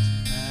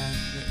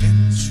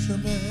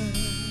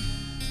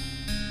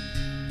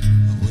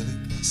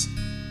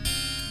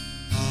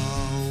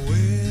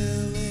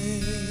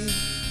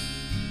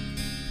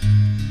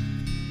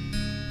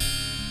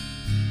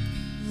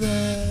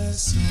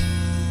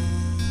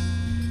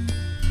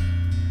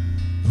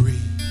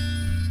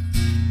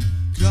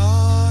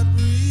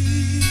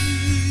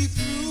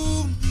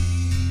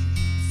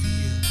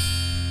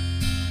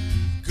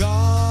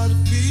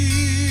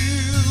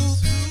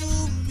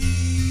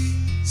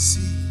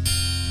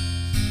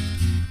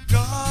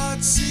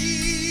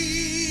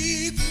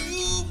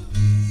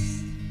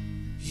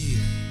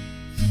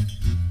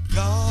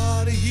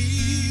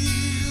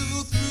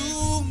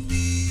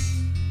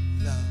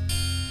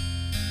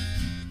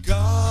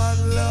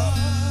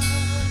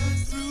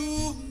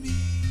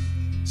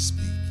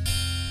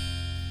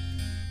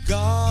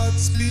 God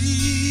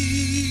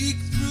speak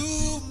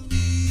through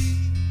me.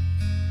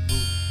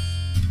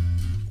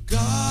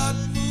 God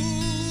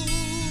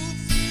move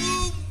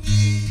through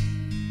me.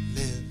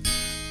 Live.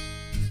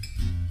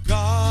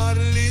 God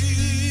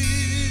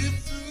live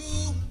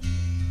through me.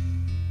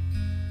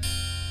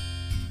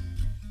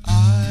 I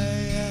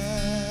am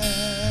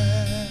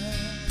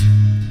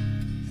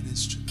an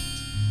instrument,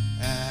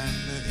 an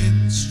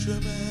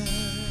instrument,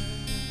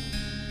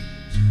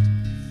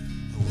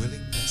 a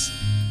willing vessel,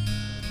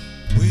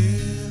 willing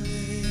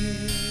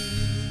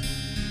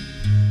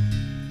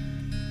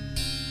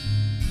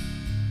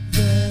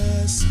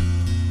vessel.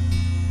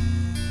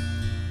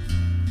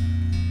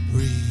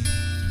 Breathe,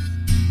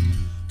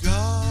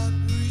 God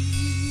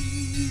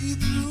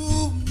breathe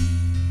through me.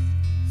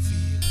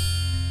 Feel,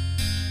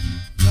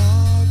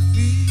 God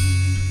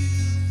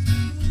feel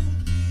through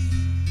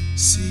me.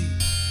 See,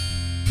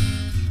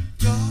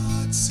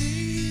 God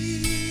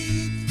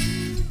see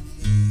through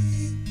me.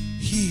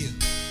 Heal,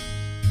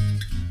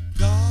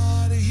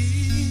 God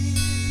heal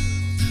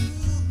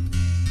through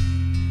me.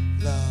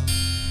 Love,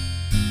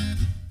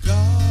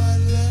 God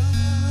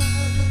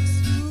love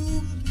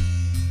through me.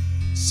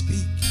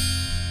 Speak,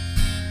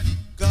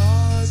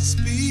 God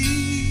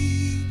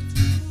speak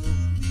through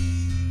me.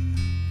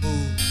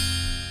 Move,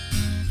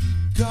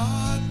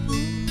 God move.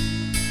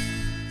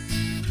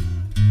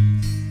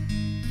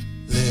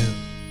 Live,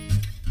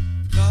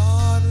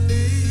 God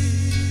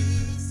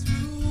live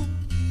through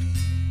me.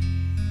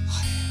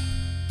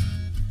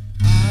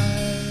 I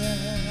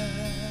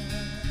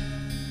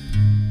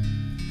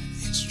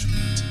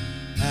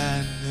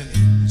am an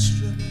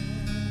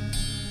instrument,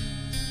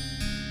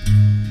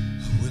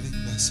 a willing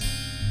vessel,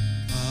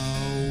 a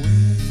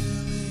willing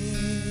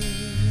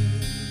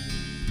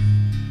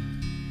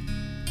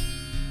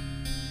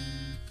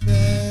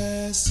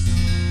vessel.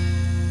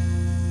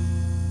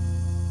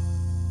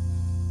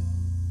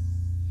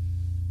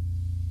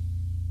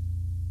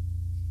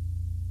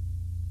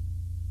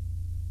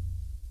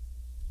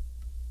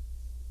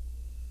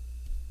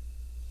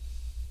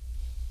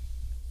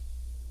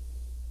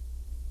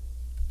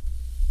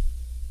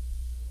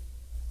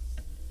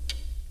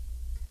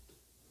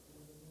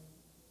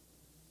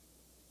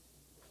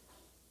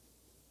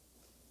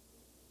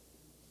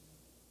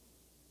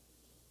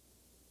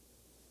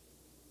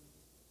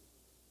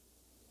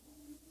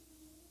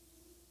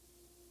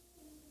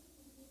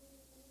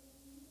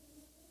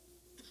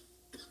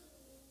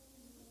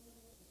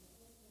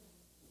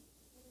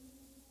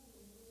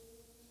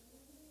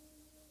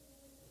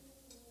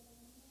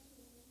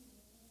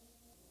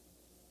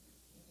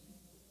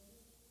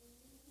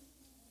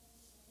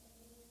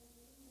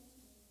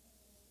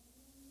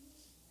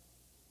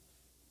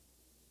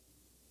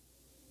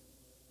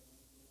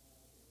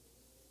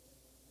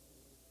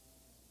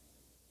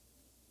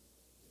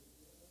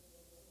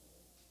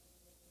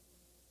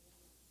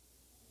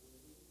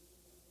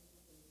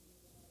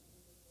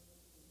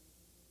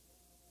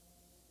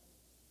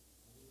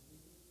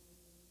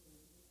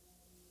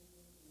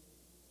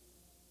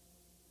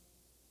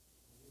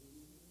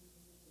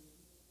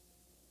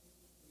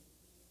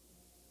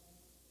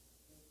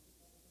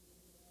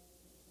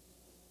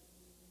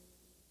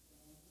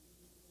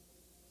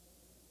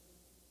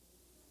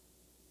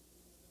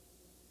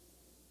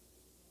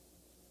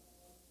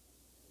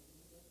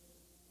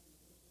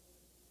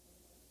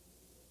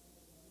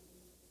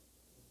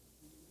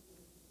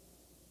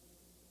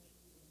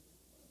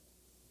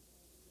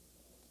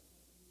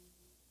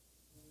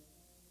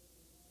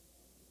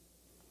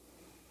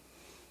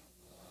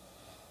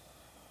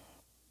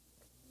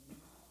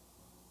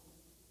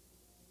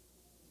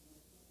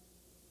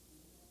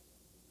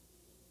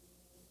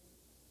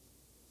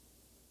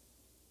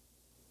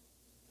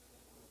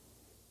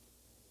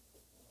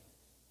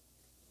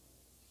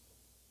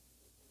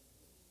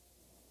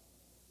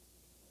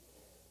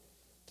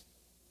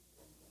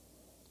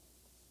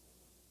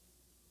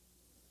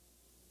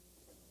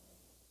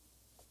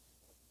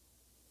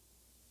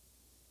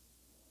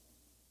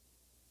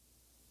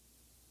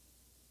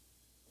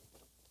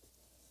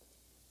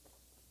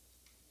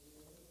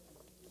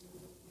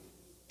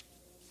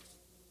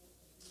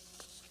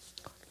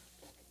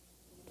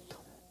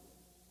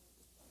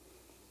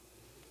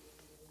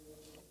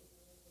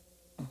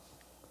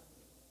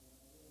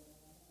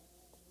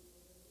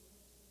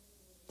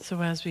 So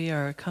as we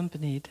are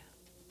accompanied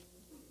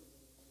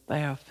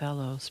by our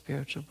fellow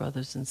spiritual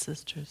brothers and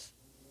sisters,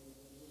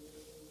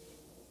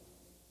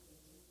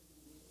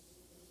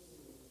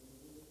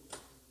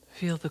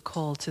 feel the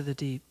call to the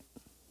deep.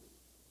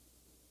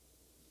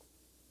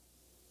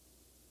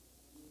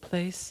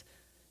 Place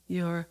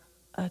your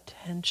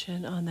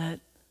attention on that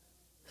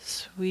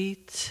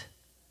sweet,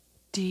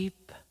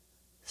 deep,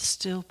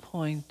 still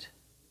point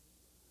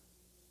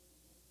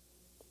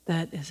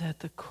that is at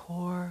the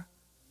core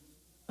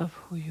of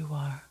who you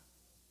are.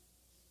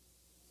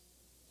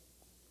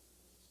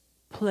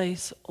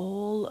 Place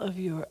all of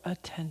your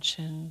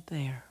attention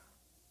there.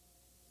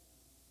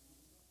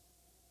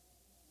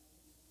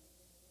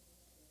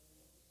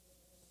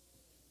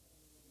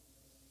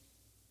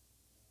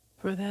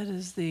 For that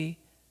is the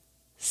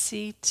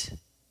seat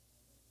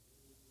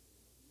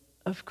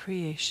of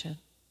creation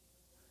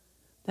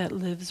that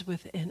lives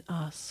within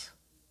us.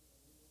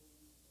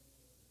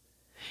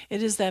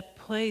 It is that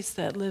place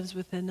that lives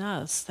within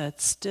us,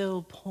 that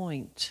still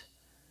point.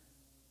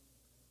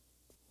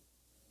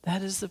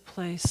 That is the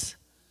place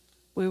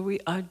where we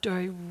are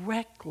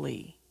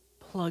directly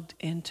plugged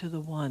into the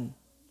One.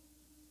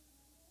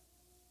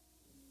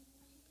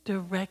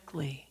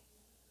 Directly.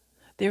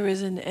 There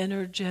is an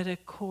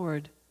energetic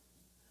cord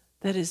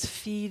that is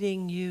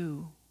feeding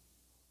you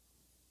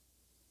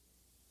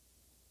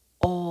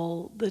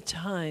all the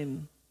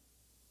time.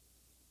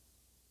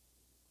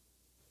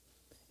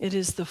 It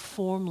is the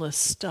formless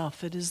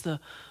stuff. It is the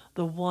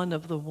one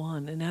of the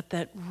One. And at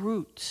that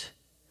root,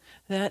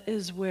 that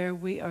is where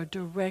we are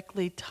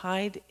directly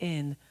tied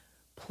in,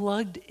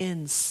 plugged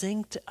in,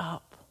 synced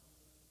up,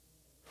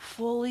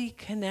 fully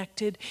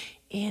connected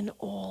in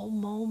all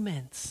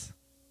moments.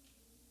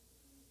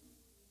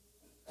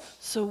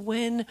 So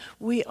when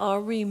we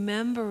are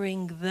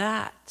remembering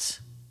that,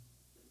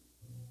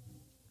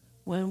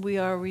 when we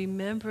are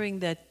remembering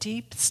that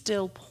deep,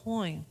 still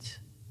point,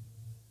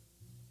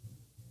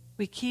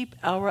 we keep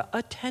our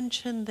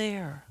attention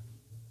there.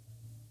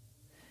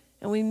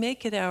 And we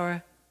make it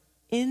our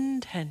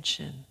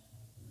intention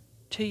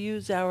to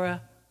use our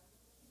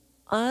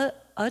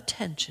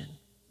attention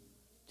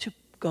to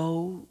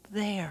go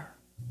there.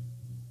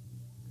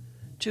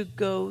 To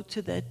go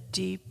to that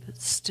deep,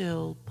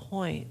 still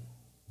point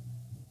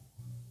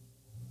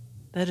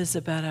that is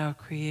about our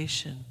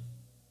creation.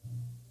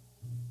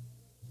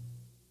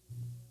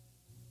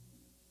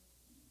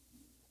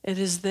 It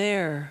is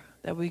there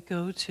that we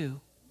go to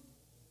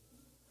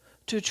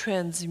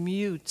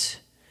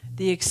transmute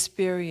the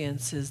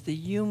experiences, the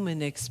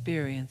human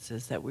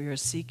experiences that we are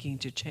seeking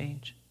to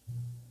change.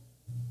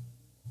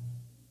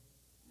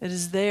 It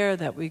is there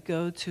that we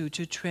go to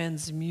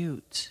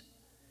transmute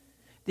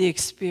the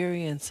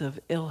experience of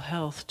ill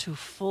health to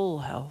full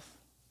health,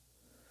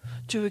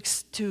 to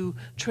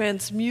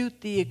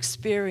transmute the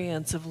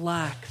experience of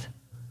lack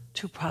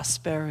to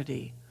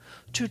prosperity,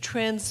 to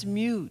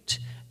transmute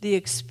the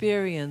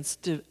experience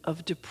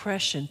of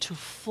depression to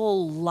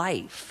full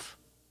life,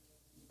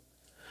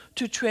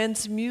 to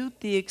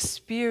transmute the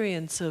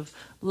experience of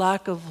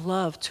lack of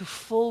love to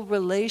full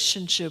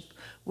relationship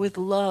with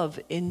love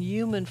in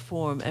human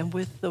form and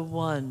with the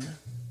One.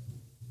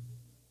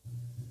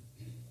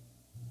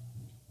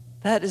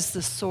 That is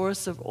the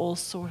source of all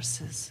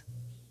sources.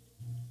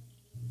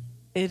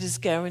 It is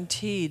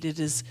guaranteed. It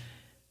is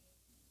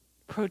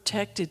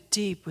protected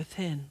deep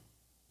within.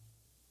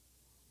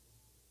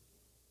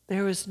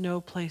 There is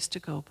no place to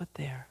go but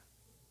there.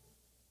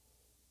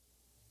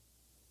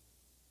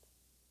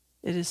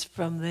 It is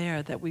from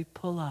there that we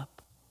pull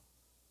up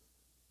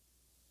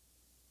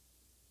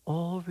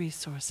all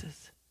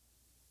resources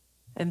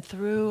and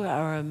through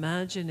our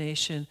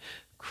imagination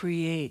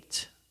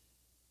create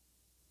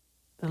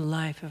the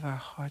life of our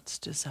heart's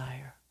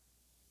desire.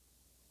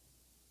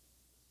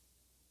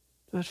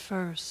 But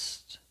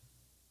first,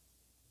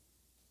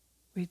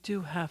 we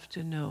do have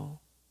to know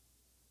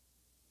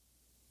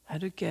how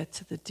to get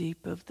to the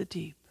deep of the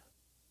deep,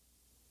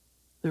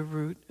 the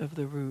root of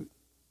the root.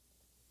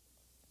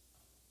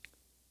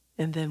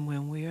 And then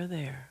when we are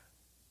there,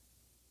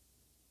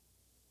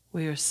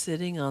 we are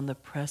sitting on the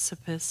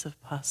precipice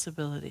of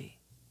possibility.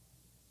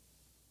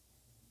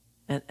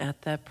 And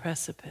at that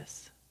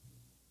precipice,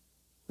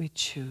 we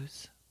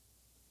choose.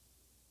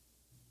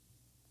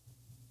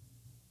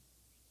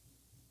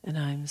 And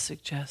I'm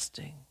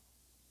suggesting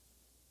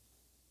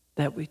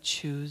that we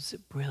choose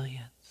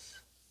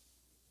brilliance.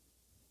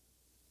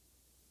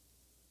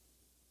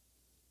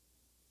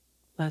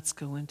 Let's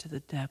go into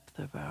the depth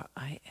of our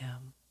I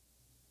am.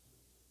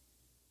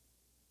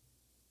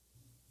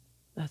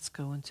 Let's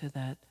go into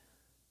that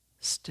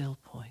still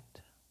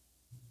point.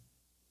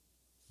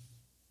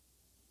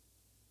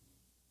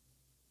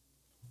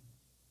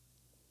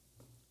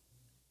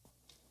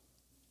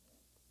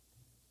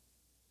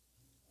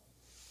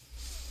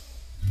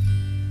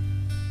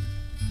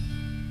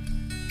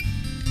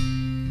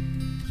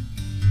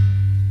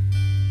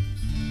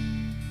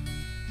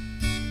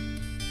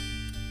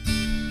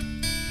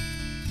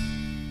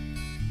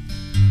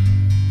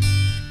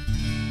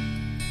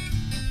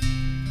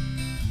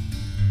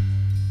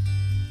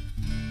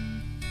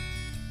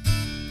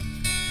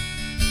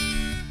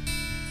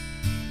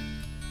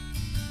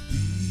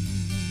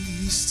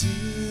 Still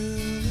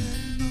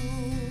and know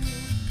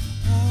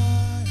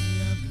I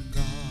am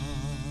God.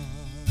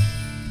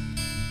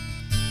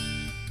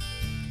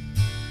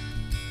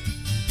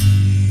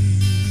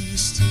 Be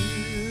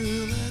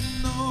still and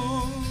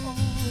know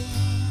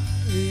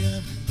I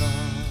am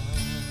God.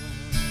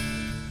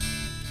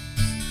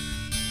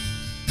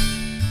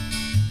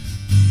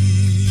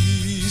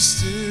 Be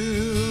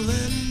still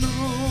and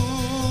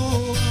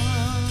know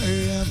I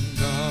am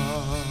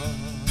God.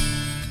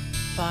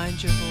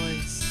 Find your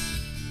voice.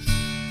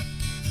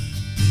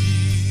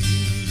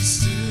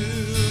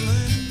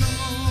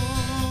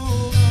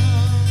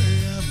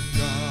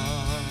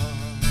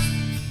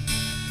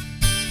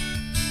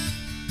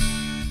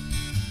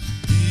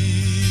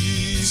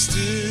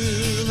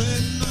 still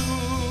and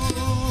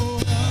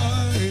know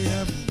I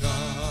am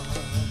God.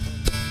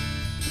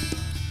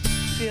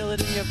 Feel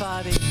it in your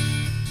body.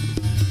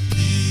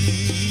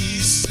 Be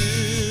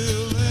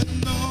still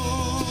and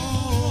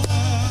know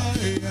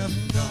I am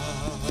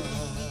God.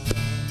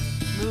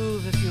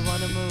 Move if you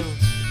want to move.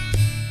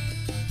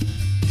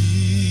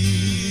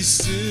 Be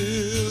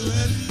still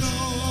and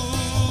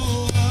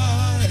know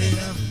I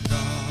am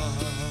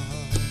God.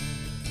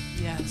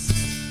 Yes.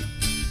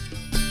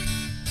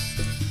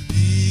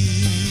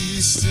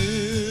 Be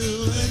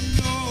still and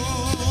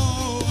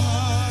know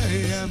I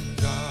am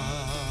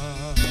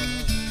God.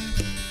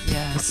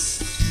 Yes.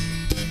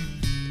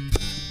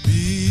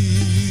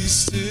 Be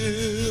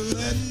still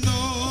and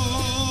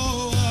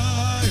know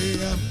I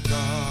am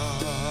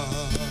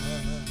God.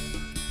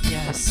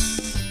 Yes.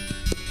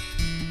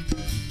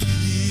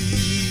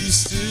 Be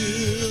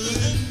still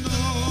and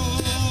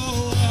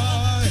know I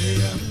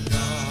am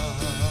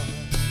God.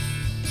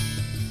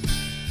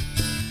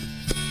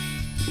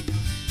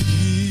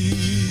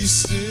 Be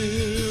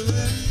still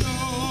and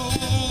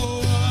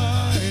know I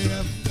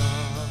am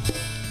God.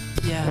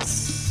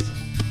 Yes.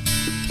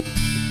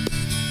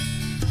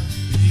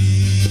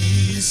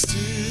 Be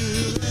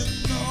still and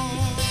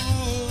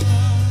know I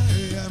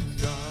am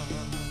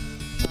God.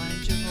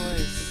 Find your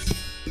voice.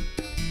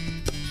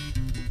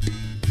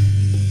 Be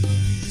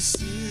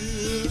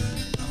still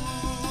and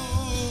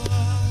know I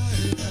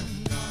am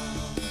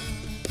God.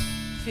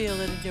 Feel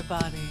it in your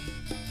body.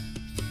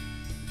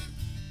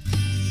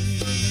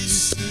 Be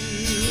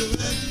still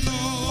and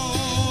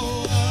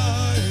know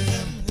I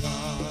am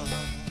God.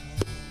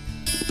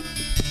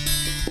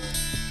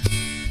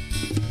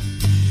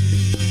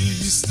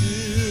 Be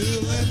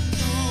still and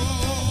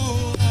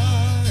know I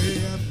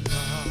am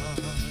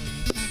God.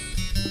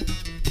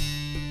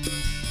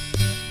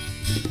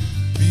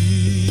 Be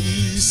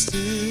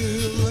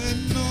still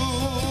and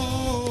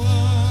know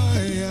I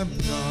am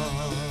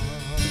God.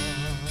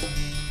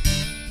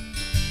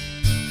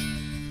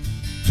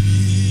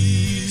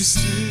 Be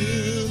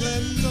still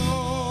and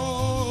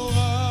know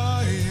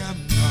I am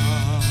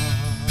God.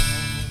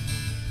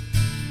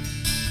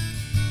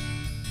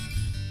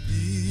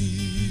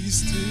 Be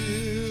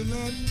still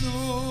and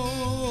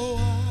know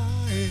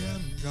I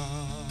am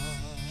God.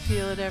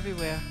 Feel it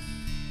everywhere.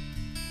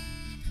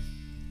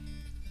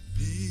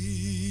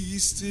 Be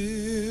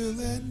still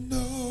and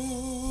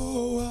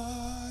know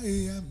I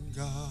am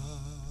God.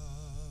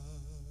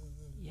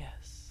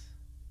 Yes.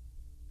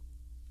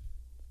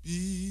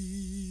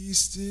 Be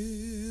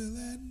still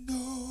and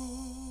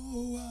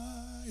know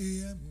I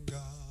am God.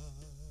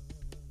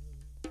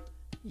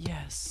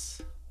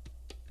 Yes.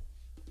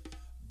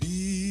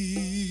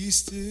 Be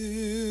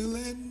still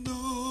and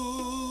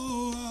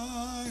know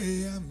I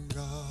am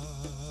God.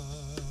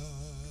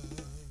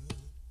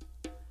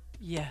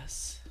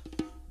 Yes.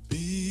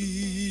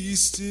 Be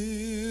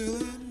still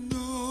and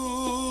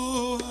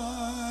know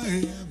I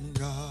am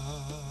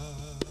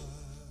God.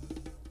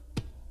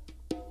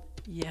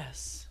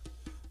 Yes.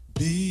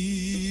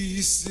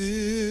 Be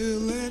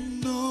still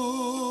and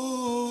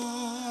know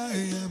I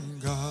am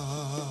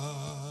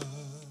God.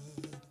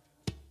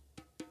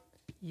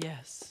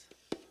 Yes.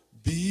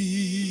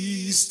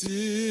 Be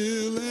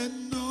still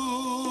and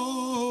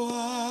know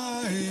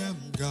I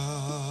am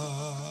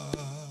God.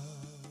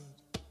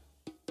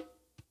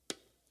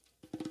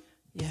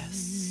 Yes.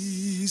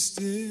 Be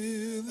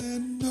still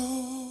and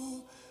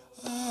know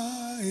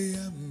I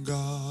am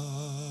God.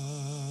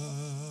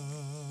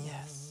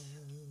 Yes.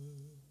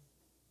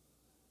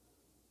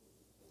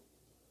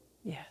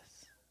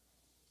 Yes.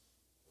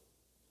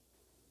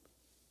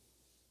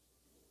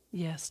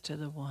 Yes to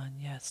the one.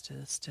 Yes to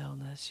the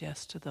stillness.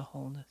 Yes to the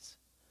wholeness.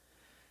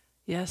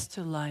 Yes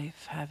to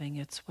life having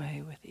its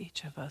way with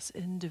each of us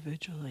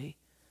individually.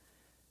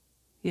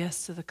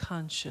 Yes to the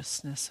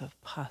consciousness of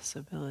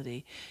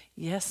possibility.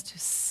 Yes to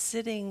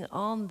sitting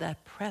on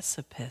that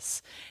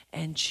precipice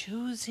and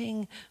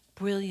choosing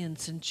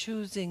brilliance and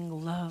choosing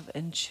love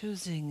and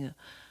choosing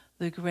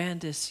the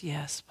grandest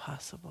yes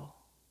possible.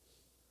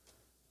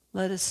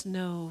 Let us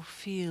know,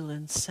 feel,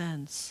 and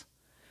sense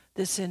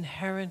this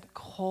inherent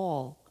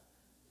call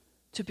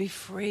to be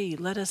free.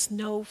 Let us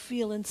know,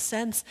 feel, and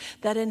sense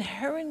that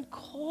inherent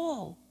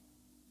call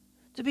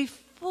to be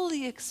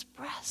fully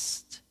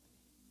expressed.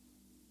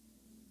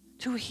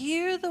 To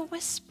hear the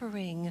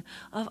whispering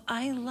of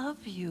I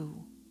love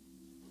you.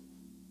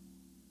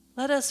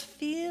 Let us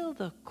feel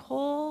the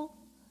call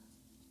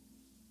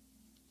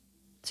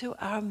to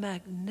our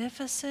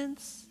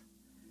magnificence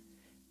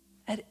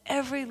at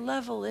every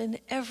level, in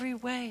every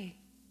way.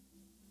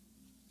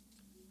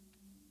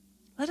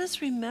 Let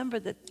us remember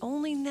that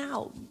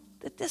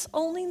this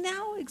only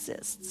now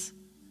exists.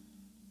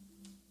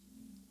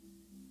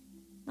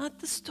 Not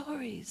the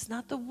stories,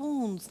 not the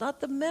wounds,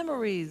 not the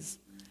memories,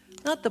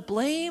 not the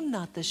blame,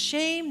 not the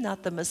shame,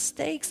 not the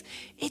mistakes.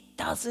 It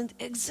doesn't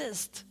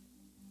exist.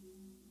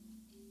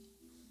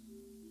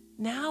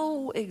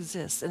 Now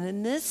exists, and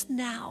in this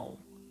now,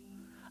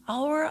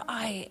 our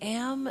I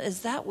am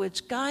is that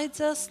which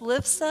guides us,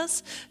 lifts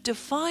us,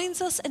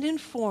 defines us, and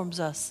informs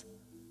us.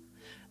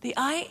 The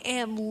I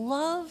am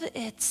love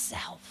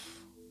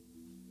itself.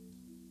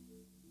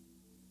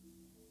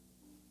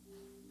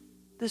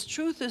 This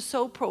truth is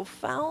so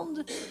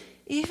profound,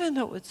 even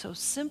though it's so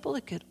simple,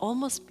 it could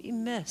almost be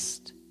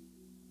missed.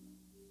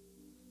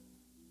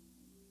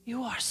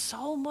 You are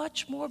so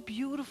much more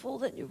beautiful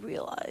than you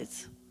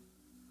realize.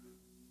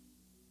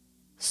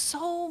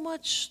 So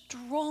much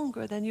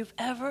stronger than you've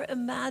ever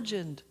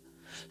imagined.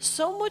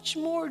 So much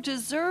more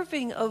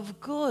deserving of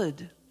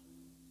good.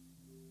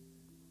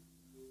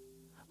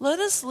 Let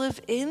us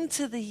live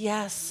into the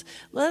yes.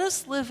 Let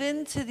us live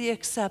into the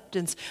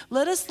acceptance.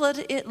 Let us let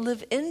it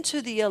live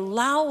into the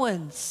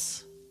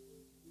allowance.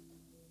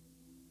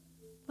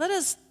 Let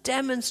us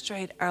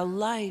demonstrate our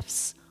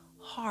life's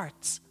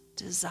heart's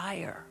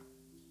desire.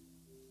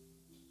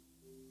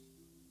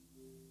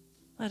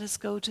 Let us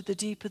go to the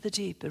deep of the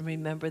deep and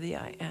remember the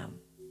I am.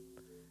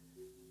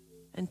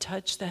 And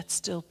touch that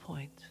still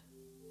point.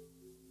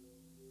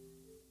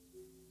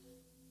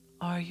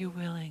 Are you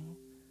willing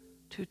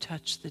to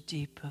touch the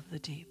deep of the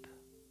deep?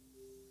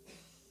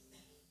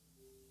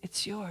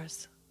 It's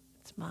yours.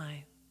 It's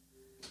mine.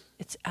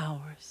 It's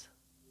ours.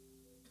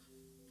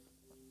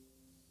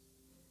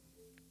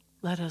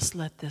 Let us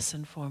let this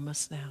inform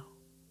us now.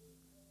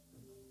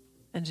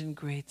 And in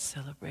great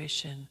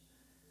celebration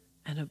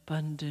and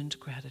abundant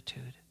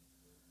gratitude,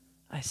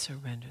 I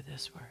surrender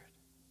this word.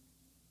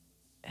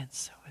 And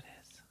so it is.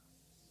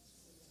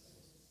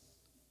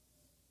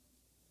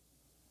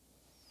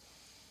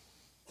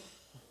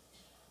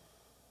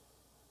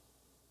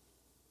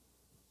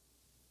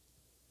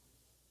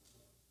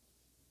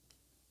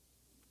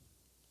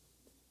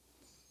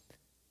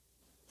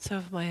 So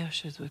if my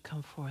ushers would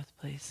come forth,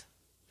 please.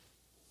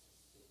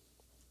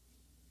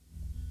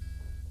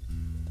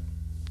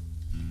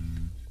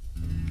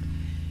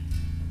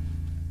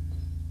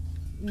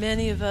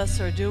 Many of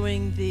us are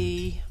doing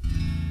the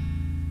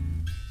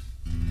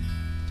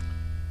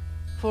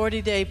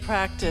 40-day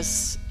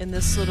practice in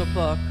this little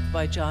book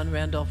by John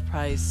Randolph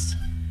Price.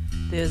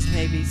 There's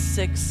maybe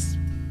 6,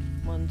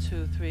 1,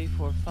 2, 3,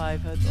 4,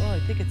 5, I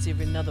think it's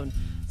even another one,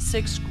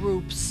 6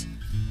 groups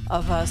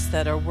of us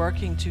that are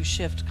working to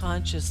shift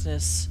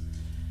consciousness.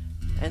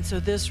 And so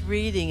this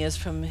reading is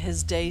from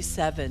his day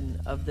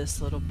 7 of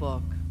this little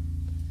book.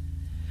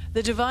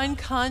 The divine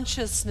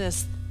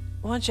consciousness,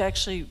 why don't you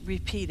actually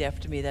repeat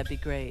after me, that'd be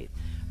great.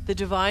 The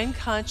divine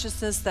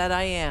consciousness that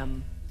I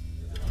am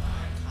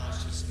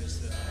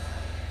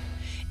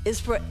is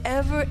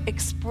forever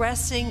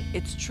expressing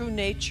its true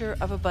nature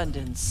of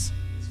abundance.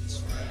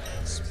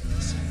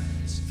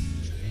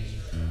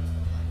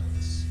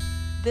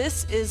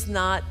 This is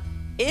not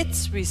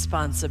its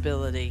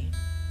responsibility.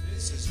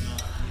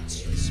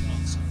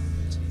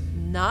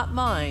 Not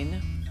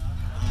mine.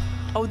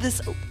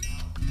 Oops.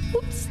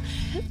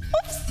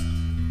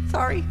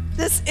 Sorry.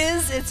 This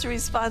is its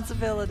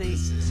responsibility.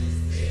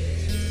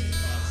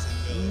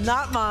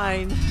 Not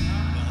mine.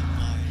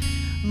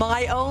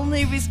 My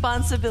only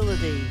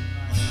responsibility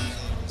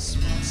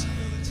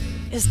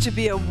is to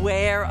be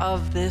aware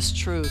of this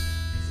truth.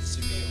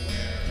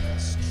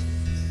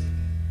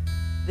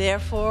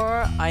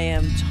 Therefore, I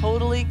am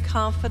totally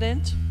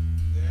confident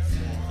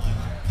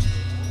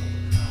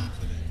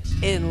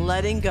in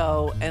letting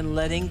go and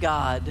letting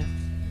God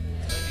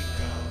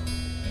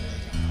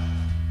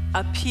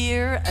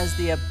appear as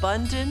the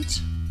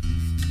abundant,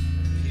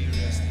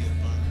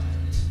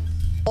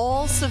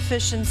 all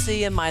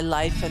sufficiency in my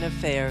life and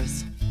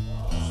affairs.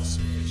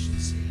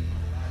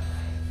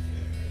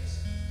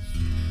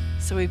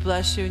 So we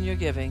bless you in your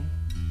giving.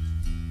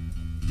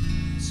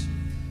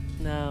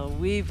 No,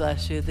 we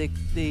bless you, the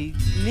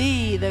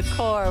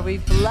core, we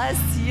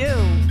bless you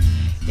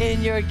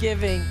in your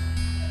giving.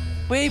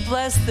 We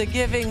bless the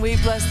giving, we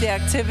bless the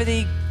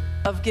activity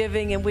of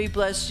giving, and we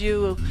bless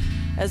you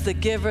as the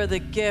giver, the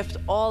gift,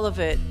 all of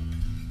it.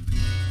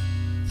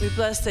 We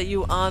bless that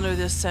you honor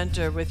this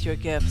center with your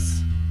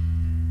gifts.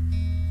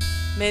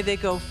 May they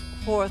go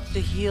forth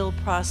to heal,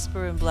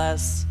 prosper, and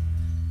bless.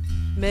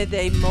 May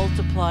they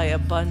multiply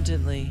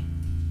abundantly.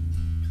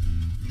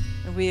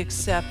 And we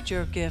accept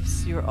your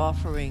gifts, your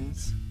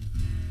offerings.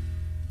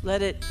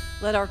 Let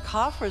our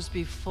coffers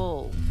be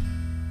full.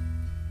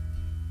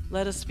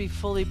 Let us be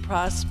fully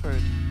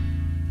prospered.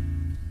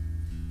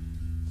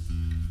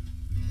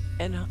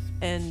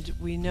 And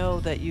we know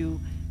that you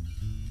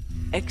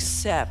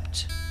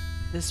accept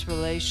this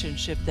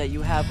relationship that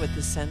you have with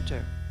the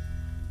center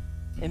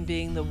and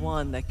being the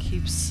one that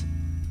keeps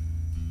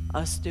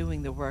us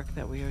doing the work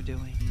that we are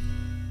doing.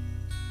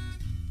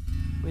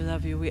 We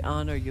love you, we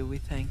honor you, we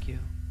thank you.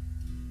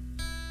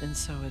 And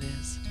so it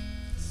is.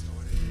 So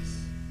it is.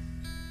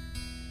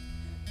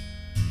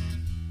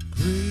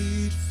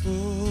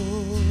 Grateful,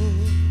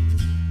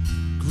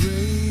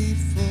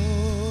 grateful,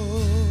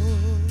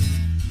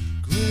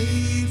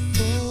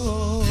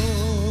 grateful,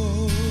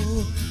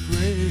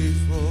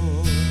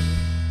 grateful,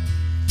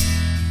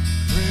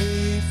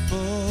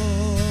 grateful,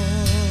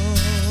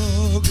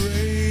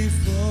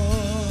 grateful,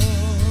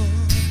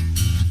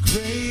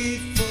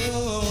 grateful,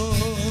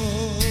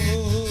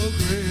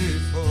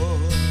 grateful.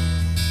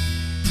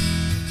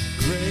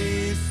 Grateful.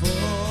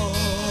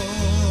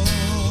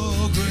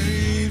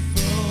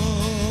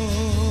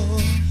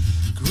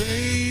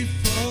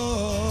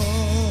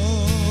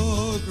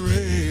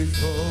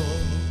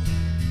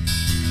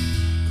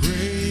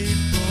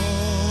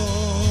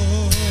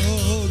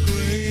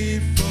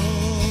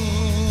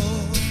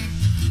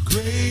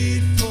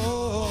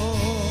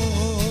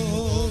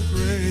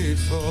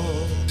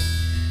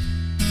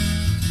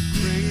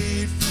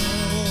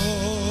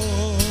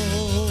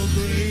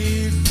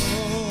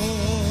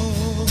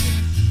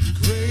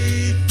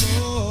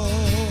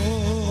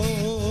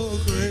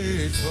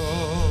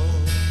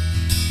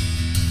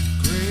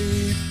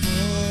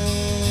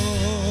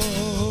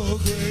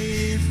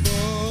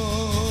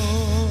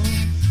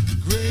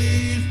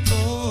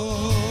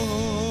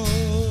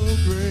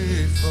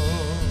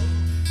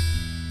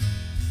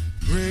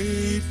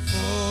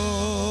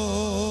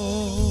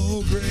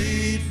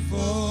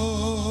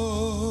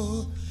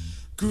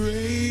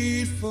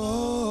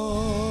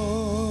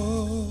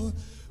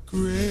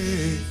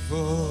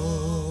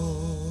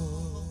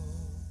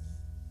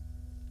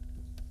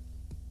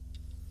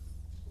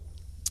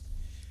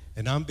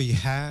 on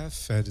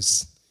behalf,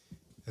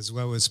 as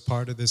well as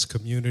part of this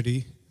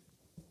community,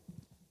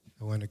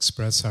 I want to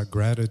express our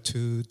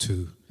gratitude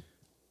to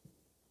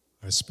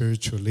our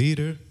spiritual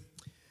leader,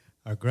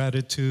 our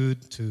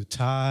gratitude to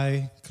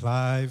Ty,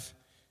 Clive,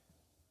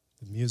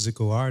 the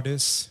musical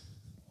artists.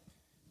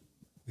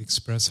 We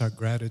express our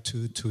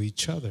gratitude to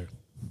each other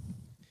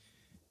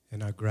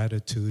and our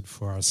gratitude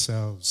for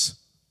ourselves,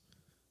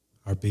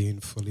 our being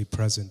fully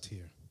present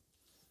here.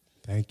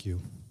 Thank you.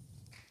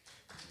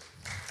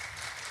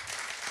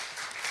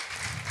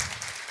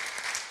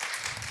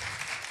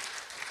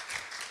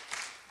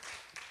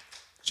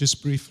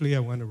 Just briefly, I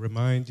want to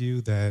remind you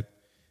that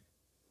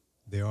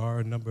there are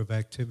a number of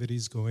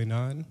activities going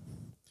on.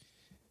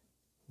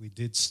 We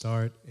did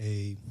start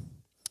a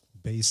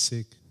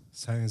basic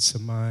Science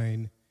of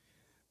Mind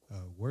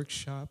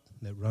workshop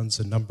that runs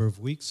a number of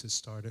weeks. It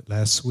started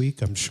last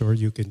week. I'm sure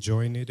you can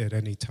join it at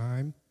any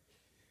time.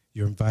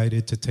 You're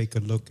invited to take a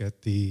look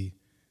at the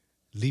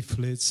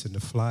leaflets and the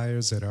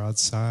flyers that are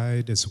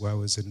outside as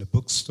well as in the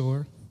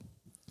bookstore.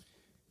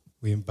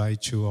 We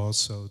invite you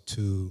also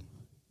to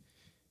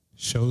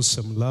show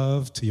some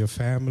love to your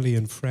family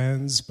and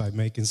friends by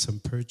making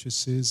some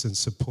purchases and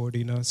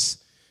supporting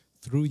us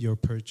through your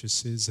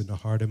purchases in the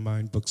Heart and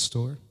Mind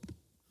bookstore.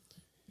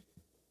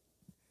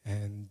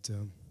 And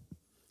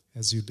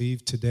as you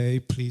leave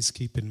today, please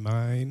keep in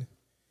mind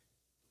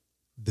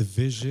the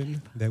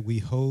vision that we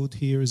hold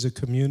here as a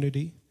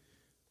community,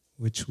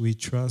 which we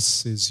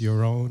trust is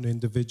your own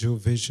individual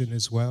vision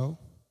as well.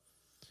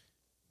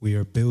 We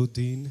are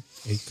building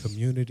a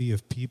community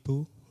of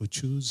people who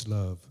choose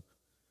love,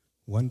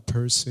 one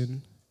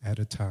person at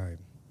a time.